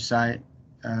that website.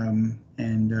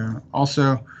 And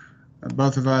also,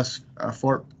 both of us,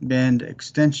 Fort Bend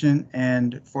Extension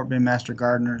and Fort Bend Master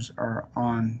Gardeners, are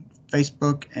on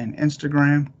Facebook and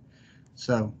Instagram.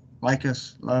 So like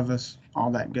us, love us,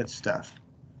 all that good stuff.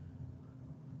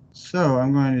 So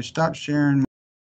I'm going to stop sharing